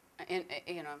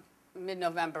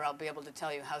 mid-November, I'll be able to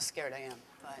tell you how scared I am.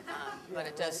 But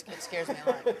it scares me a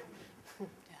lot. Yeah.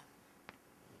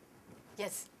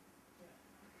 Yes.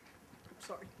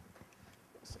 Sorry.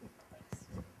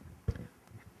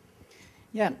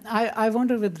 Yeah, I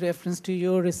wonder, with reference to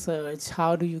your research,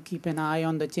 how do you keep an eye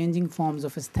on the changing forms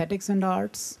of aesthetics and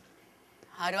arts?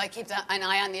 How do I keep an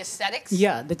eye on the aesthetics?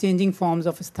 Yeah, the changing forms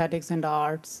of aesthetics and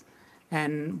arts,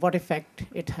 and what effect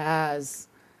it has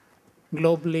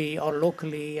globally or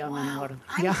locally.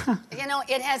 You know,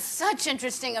 it has such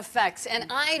interesting effects,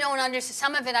 and I don't understand.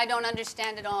 Some of it I don't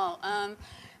understand at all.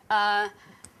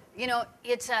 You know,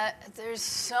 there's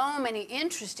so many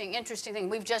interesting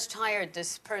things. We've just hired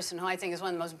this person who I think is one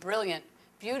of the most brilliant,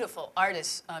 beautiful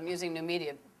artists using new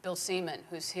media, Bill Seaman,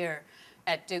 who's here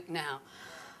at Duke now.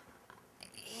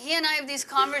 He and I have these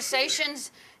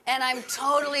conversations, and I'm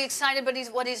totally excited about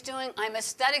what he's doing. I'm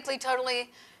aesthetically totally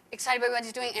excited about what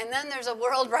he's doing. And then there's a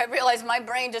world where I realize my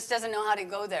brain just doesn't know how to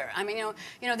go there. I mean, you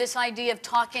know, this idea of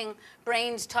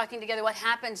brains talking together, what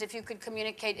happens if you could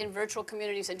communicate in virtual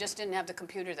communities and just didn't have the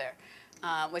computer there,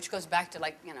 which goes back to,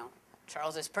 like, you know,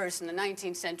 Charles's Peirce in the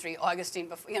 19th century, Augustine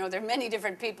before. You know, there are many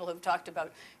different people who've talked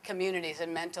about communities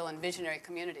and mental and visionary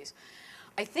communities.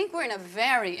 I think we're in a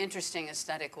very interesting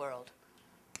aesthetic world.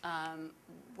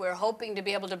 We're hoping to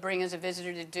be able to bring as a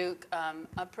visitor to Duke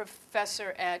a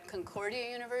professor at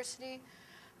Concordia University,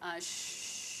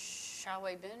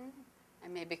 Shawei Bin. I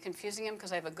may be confusing him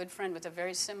because I have a good friend with a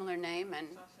very similar name. And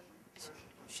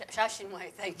Shashin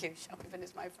Wei, thank you. Shawei Bin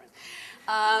is my friend.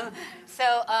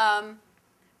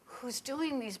 Who's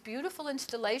doing these beautiful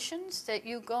installations that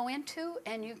you go into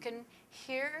and you can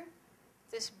hear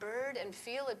this bird and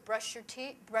feel it brush your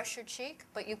cheek,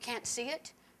 but you can't see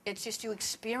it. It's just you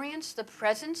experience the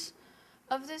presence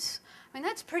of this. I mean,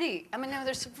 that's pretty. I mean,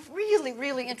 there's some really,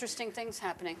 really interesting things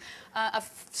happening.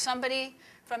 Somebody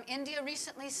from India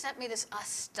recently sent me this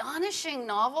astonishing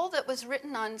novel that was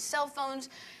written on cell phones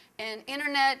and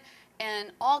internet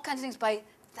and all kinds of things by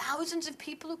thousands of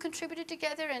people who contributed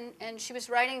together. And she was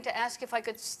writing to ask if I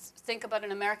could think about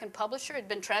an American publisher. It had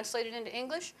been translated into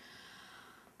English.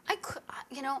 I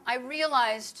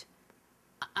realized,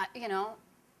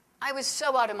 I was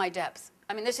so out of my depth.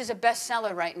 I mean, this is a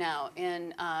bestseller right now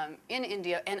in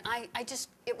India, and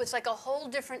it was like a whole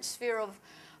different sphere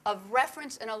of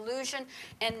reference and allusion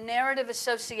and narrative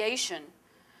association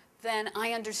than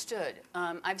I understood.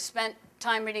 I've spent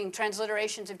time reading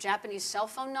transliterations of Japanese cell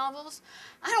phone novels.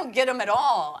 I don't get them at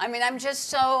all. I mean, I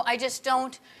just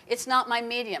don't, it's not my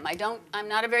medium. I'm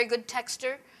not a very good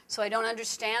texter, so I don't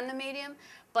understand the medium.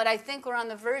 But I think we're on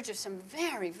the verge of some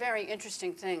very, very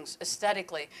interesting things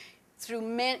aesthetically through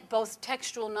both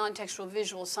textual, non-textual,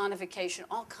 visual, sonification,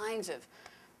 all kinds of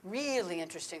really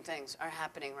interesting things are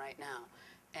happening right now.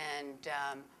 And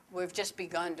we've just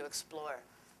begun to explore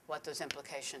what those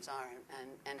implications are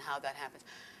and how that happens.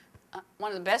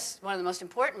 One of the most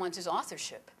important ones is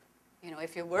authorship. You know,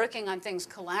 if you're working on things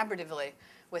collaboratively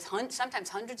with sometimes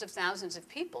hundreds of thousands of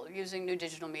people using new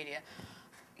digital media,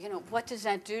 you know, what does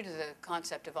that do to the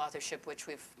concept of authorship, which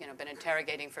we've, been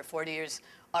interrogating for 40 years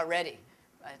already?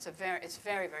 It's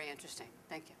very, very interesting.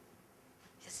 Thank you.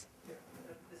 Yes. Yeah,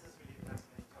 this is really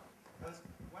fascinating topic.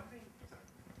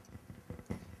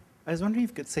 I was wondering if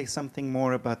you could say something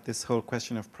more about this whole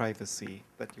question of privacy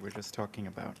that you were just talking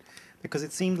about. Because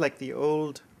it seemed like the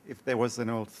old, if there was an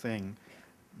old thing,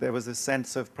 there was a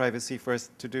sense of privacy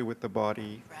first to do with the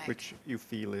body, Right. which you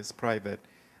feel is private,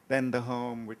 then the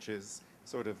home, which is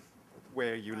sort of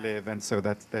where you Right. live, and so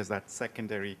there's that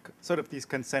secondary, sort of these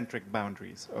concentric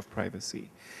boundaries of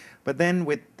privacy. But then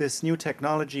with this new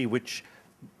technology, which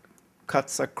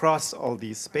cuts across all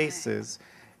these spaces,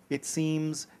 it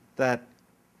seems that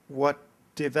what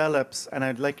develops, and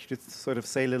I'd like you to sort of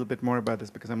say a little bit more about this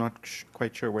because I'm not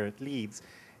quite sure where it leads,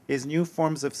 is new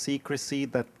forms of secrecy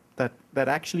that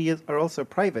actually are also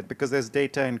private, because there's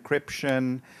data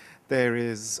encryption, there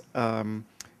is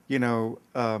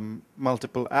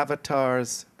multiple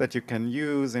avatars that you can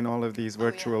use in all of these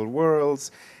virtual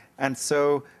worlds. And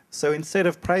so instead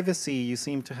of privacy, you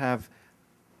seem to have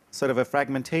sort of a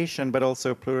fragmentation, but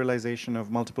also a pluralization of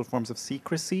multiple forms of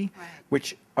secrecy, Right.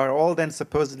 which are all then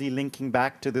supposedly linking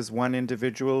back to this one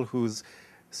individual who's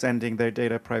sending their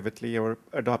data privately or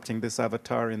adopting this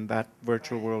avatar in that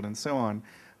virtual Right. world and so on.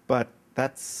 But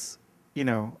that's,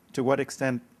 to what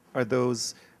extent are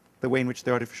those the way in which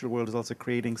the artificial world is also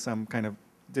creating some kind of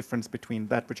difference between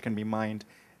that which can be mined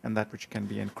and that which can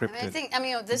be encrypted?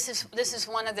 This is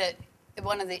one of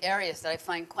the areas that I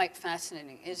find quite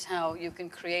fascinating, is how you can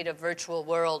create a virtual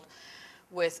world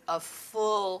with a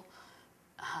full,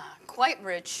 quite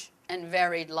rich and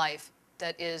varied life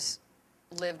that is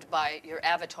lived by your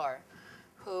avatar,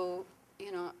 who,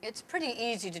 it's pretty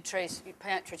easy to trace.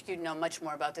 Patrick, you know much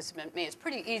more about this than me. It's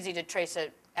pretty easy to trace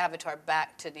an avatar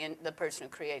back to the person who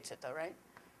creates it, though, right?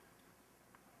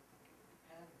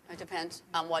 It depends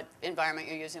on what environment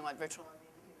you're using, what virtual. I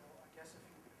guess if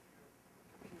your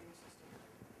computing system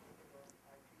is an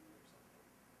IP or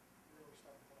something, you really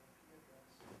start with an IP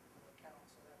address account,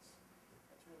 so that's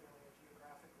really only a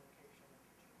geographic location that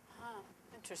can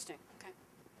change. Interesting. Okay.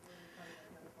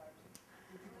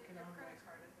 People can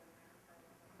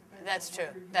That's true.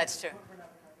 That's true.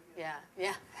 Yeah,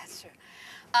 that's true.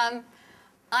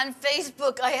 On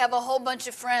Facebook, I have a whole bunch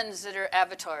of friends that are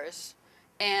avatars.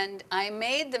 And I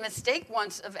made the mistake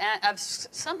once of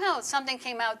somehow something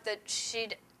came out that she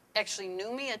actually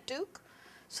knew me at Duke.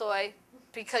 So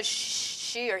because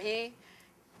she or he,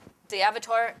 the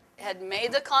avatar, had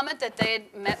made the comment that they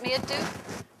had met me at Duke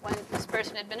when this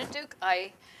person had been at Duke,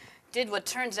 I did what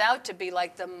turns out to be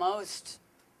like the most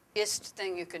ist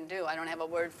thing you can do. I don't have a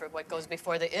word for what goes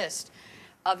before the ist,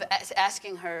 of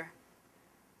asking her,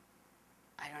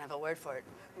 I don't have a word for it,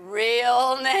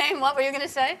 real name. What were you going to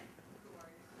say?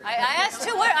 I asked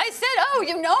who, I said, oh,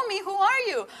 you know me, who are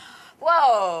you?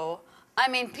 Whoa.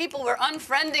 People were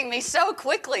unfriending me so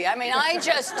quickly. I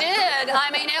just did.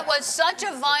 It was such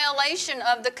a violation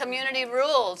of the community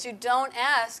rules. You don't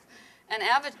ask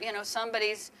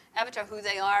somebody's avatar who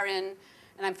they are in,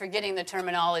 and I'm forgetting the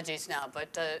terminologies now,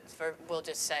 but we'll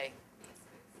just say,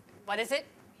 what is it?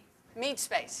 Meat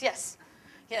space, yes.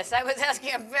 Yes, I was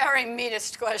asking a very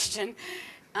meatist question.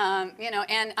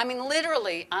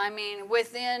 Literally,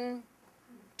 within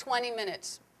 20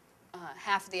 minutes,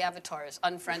 half of the avatars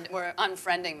were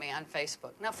unfriending me on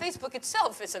Facebook. Now, Facebook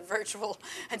itself is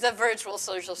it's a virtual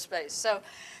social space. So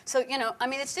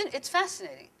it's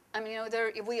fascinating.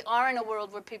 We are in a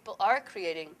world where people are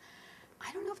creating,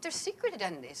 I don't know if they're secret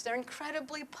identities. They're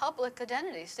incredibly public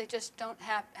identities. They just don't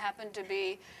happen to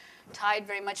be tied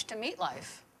very much to meat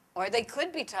life, or they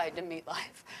could be tied to meat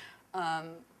life.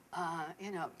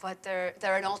 But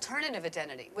they're an alternative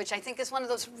identity, which I think is one of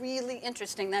those really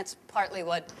interesting. That's partly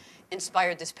what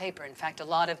inspired this paper. In fact, a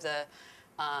lot of the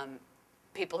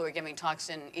people who are giving talks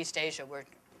in East Asia were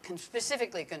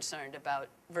specifically concerned about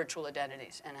virtual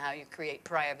identities and how you create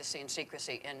privacy and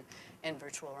secrecy in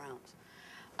virtual realms.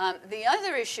 The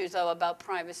other issue, though, about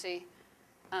privacy,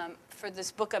 for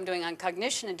this book I'm doing on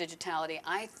cognition and digitality,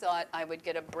 I thought I would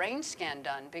get a brain scan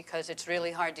done because it's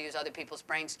really hard to use other people's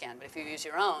brain scan. But if you use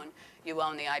your own, you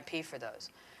own the IP for those.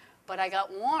 But I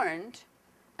got warned,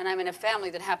 and I'm in a family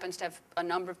that happens to have a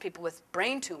number of people with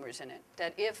brain tumors in it,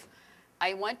 that if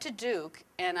I went to Duke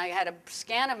and I had a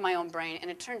scan of my own brain and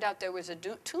it turned out there was a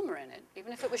tumor in it,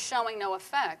 even if it was showing no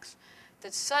effects,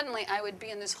 that suddenly I would be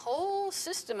in this whole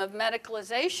system of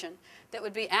medicalization that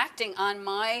would be acting on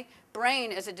my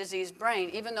brain as a diseased brain,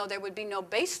 even though there would be no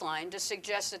baseline to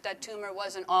suggest that that tumor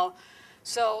wasn't all.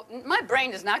 So my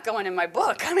brain is not going in my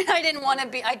book. I didn't want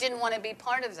to be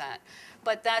part of that.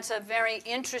 But that's a very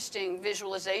interesting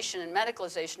visualization and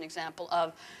medicalization example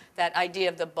of that idea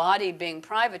of the body being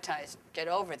privatized. Get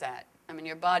over that. I mean,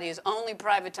 your body is only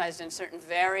privatized in certain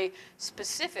very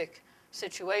specific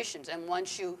situations. And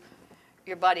once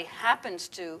your body happens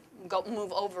to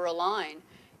move over a line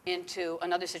into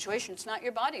another situation, it's not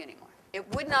your body anymore. It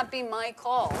would not be my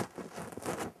call.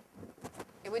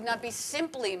 It would not be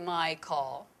simply my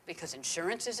call, because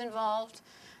insurance is involved,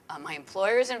 my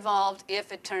employer is involved,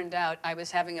 if it turned out I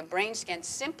was having a brain scan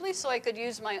simply so I could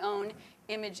use my own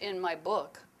image in my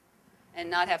book and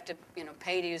not have to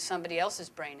pay to use somebody else's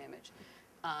brain image,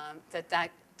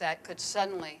 that could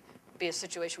suddenly be a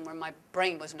situation where my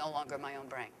brain was no longer my own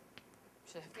brain.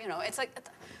 So, it's like,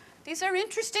 these are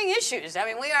interesting issues. I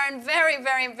mean, we are in very,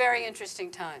 very, very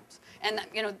interesting times. And,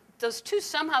 those two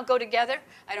somehow go together.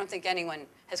 I don't think anyone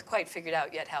has quite figured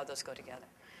out yet how those go together.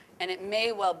 And it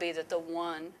may well be that the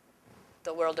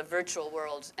world of virtual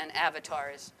worlds and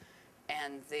avatars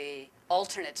and the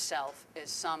alternate self is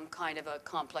some kind of a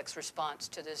complex response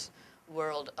to this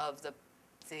world of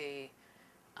the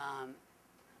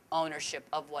ownership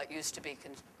of what used to be,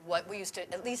 what we used to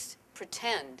at least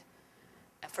pretend,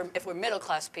 if we're middle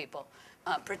class people,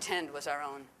 pretend was our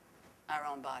own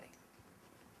body.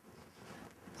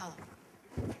 Paulo.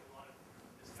 A lot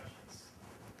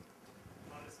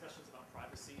of discussions about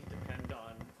privacy depend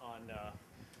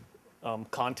on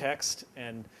context,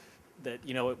 and that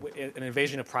an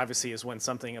invasion of privacy is when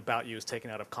something about you is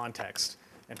taken out of context,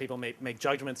 and people make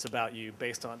judgments about you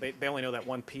based on they only know that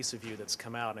one piece of you that's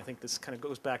come out. And I think this kind of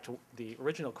goes back to the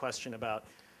original question about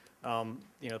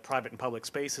private and public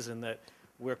spaces, and that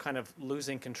we're kind of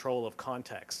losing control of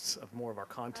contexts, of more of our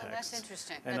contexts. Oh, that's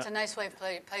interesting. And that's a nice way of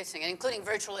placing it, including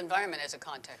virtual environment as a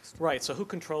context. Right. So who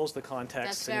controls the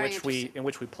context in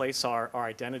which we place our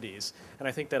identities? And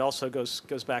I think that also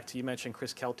goes back to, you mentioned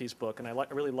Chris Kelty's book, and I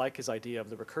really like his idea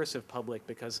of the recursive public,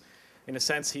 because in a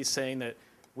sense he's saying that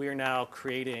we are now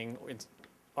creating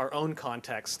our own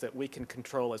context that we can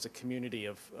control as a community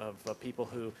of people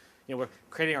who, we're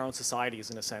creating our own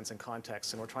societies in a sense and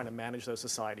context, and we're trying to manage those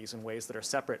societies in ways that are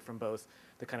separate from both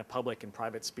the kind of public and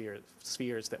private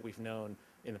spheres that we've known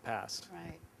in the past.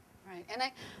 Right. And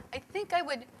I think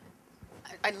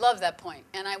I love that point,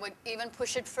 and I would even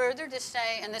push it further to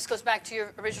say, and this goes back to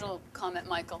your original comment,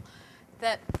 Michael,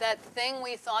 that thing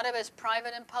we thought of as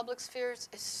private and public spheres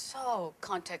is so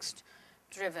context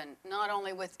driven, not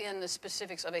only within the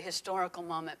specifics of a historical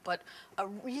moment, but a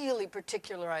really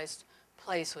particularized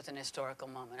place with an historical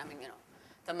moment. I mean,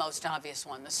 the most obvious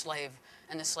one, the slave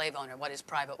and the slave owner, what is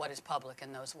private, what is public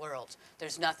in those worlds.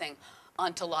 There's nothing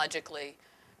ontologically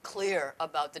clear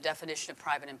about the definition of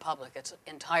private and public. It's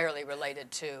entirely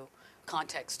related to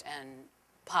context and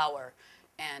power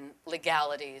and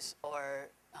legalities, or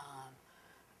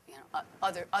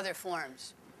other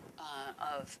forms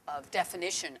of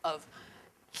definition of,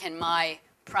 can my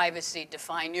privacy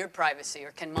define your privacy,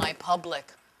 or can my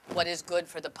public, what is good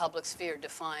for the public sphere,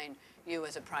 define you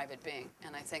as a private being?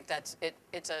 And I think that's it.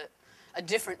 It's a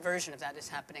different version of that is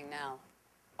happening now,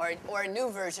 or a new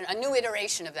version, a new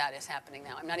iteration of that is happening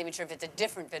now. I'm not even sure if it's a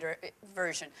different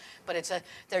version, but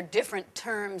there are different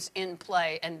terms in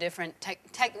play and different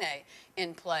techne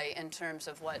in play in terms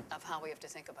of how we have to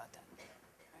think about that.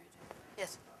 Right?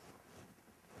 Yes.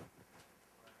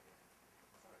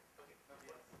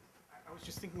 I was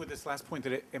just thinking with this last point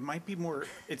that it might be more,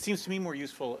 it seems to me more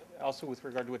useful also with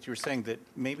regard to what you were saying, that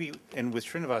maybe, and with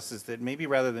Srinivas, is that maybe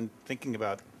rather than thinking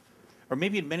about, or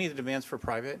maybe in many of the demands for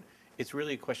private, it's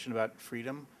really a question about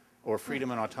freedom, or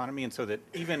freedom and autonomy, and so that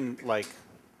even like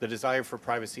the desire for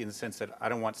privacy in the sense that I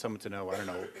don't want someone to know, I don't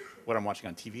know, what I'm watching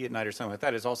on TV at night or something like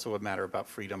that, is also a matter about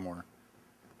freedom.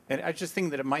 And I just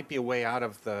think that it might be a way out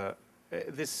of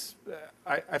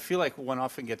I feel like one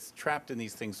often gets trapped in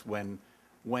these things when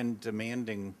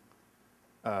demanding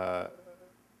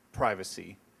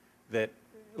privacy, that,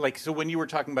 like, so when you were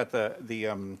talking about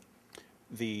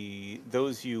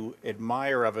those you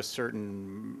admire of a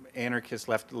certain anarchist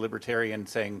left libertarian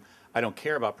saying, I don't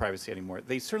care about privacy anymore,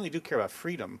 they certainly do care about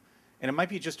freedom. And it might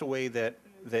be just a way that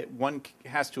one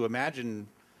has to imagine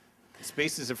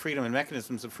spaces of freedom and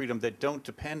mechanisms of freedom that don't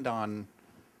depend on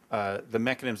the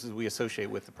mechanisms we associate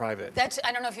with the private.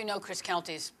 I don't know if you know Chris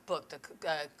Kelty's book.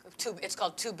 It's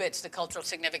called 2 Bits: The Cultural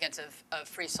Significance of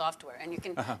Free Software, and you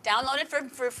can download it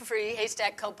for free.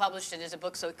 HASTAC co-published it as a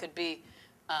book, so it could be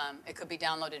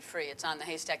downloaded free. It's on the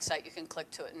HASTAC site. You can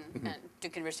click to it, and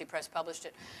Duke University Press published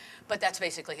it. But that's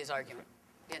basically his argument.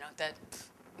 That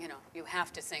you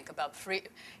have to think about free,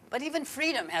 but even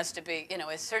freedom has to be.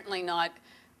 It's certainly not.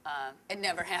 It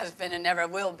never has been and never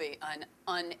will be an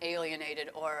unalienated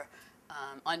or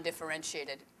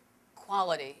undifferentiated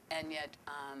quality, and yet,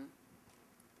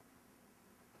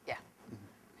 yeah.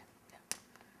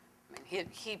 I mean,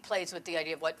 he plays with the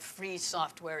idea of what free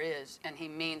software is, and he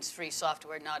means free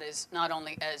software not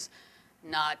only as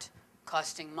not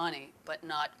costing money, but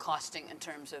not costing in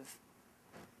terms of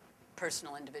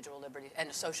personal individual liberty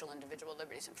and social individual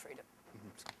liberties and freedom.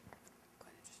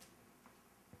 Quite interesting.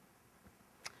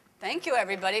 Thank you,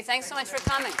 everybody. Thanks so much for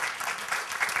coming.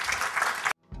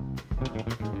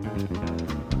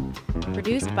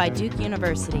 Produced by Duke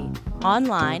University.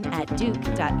 Online at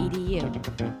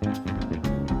duke.edu.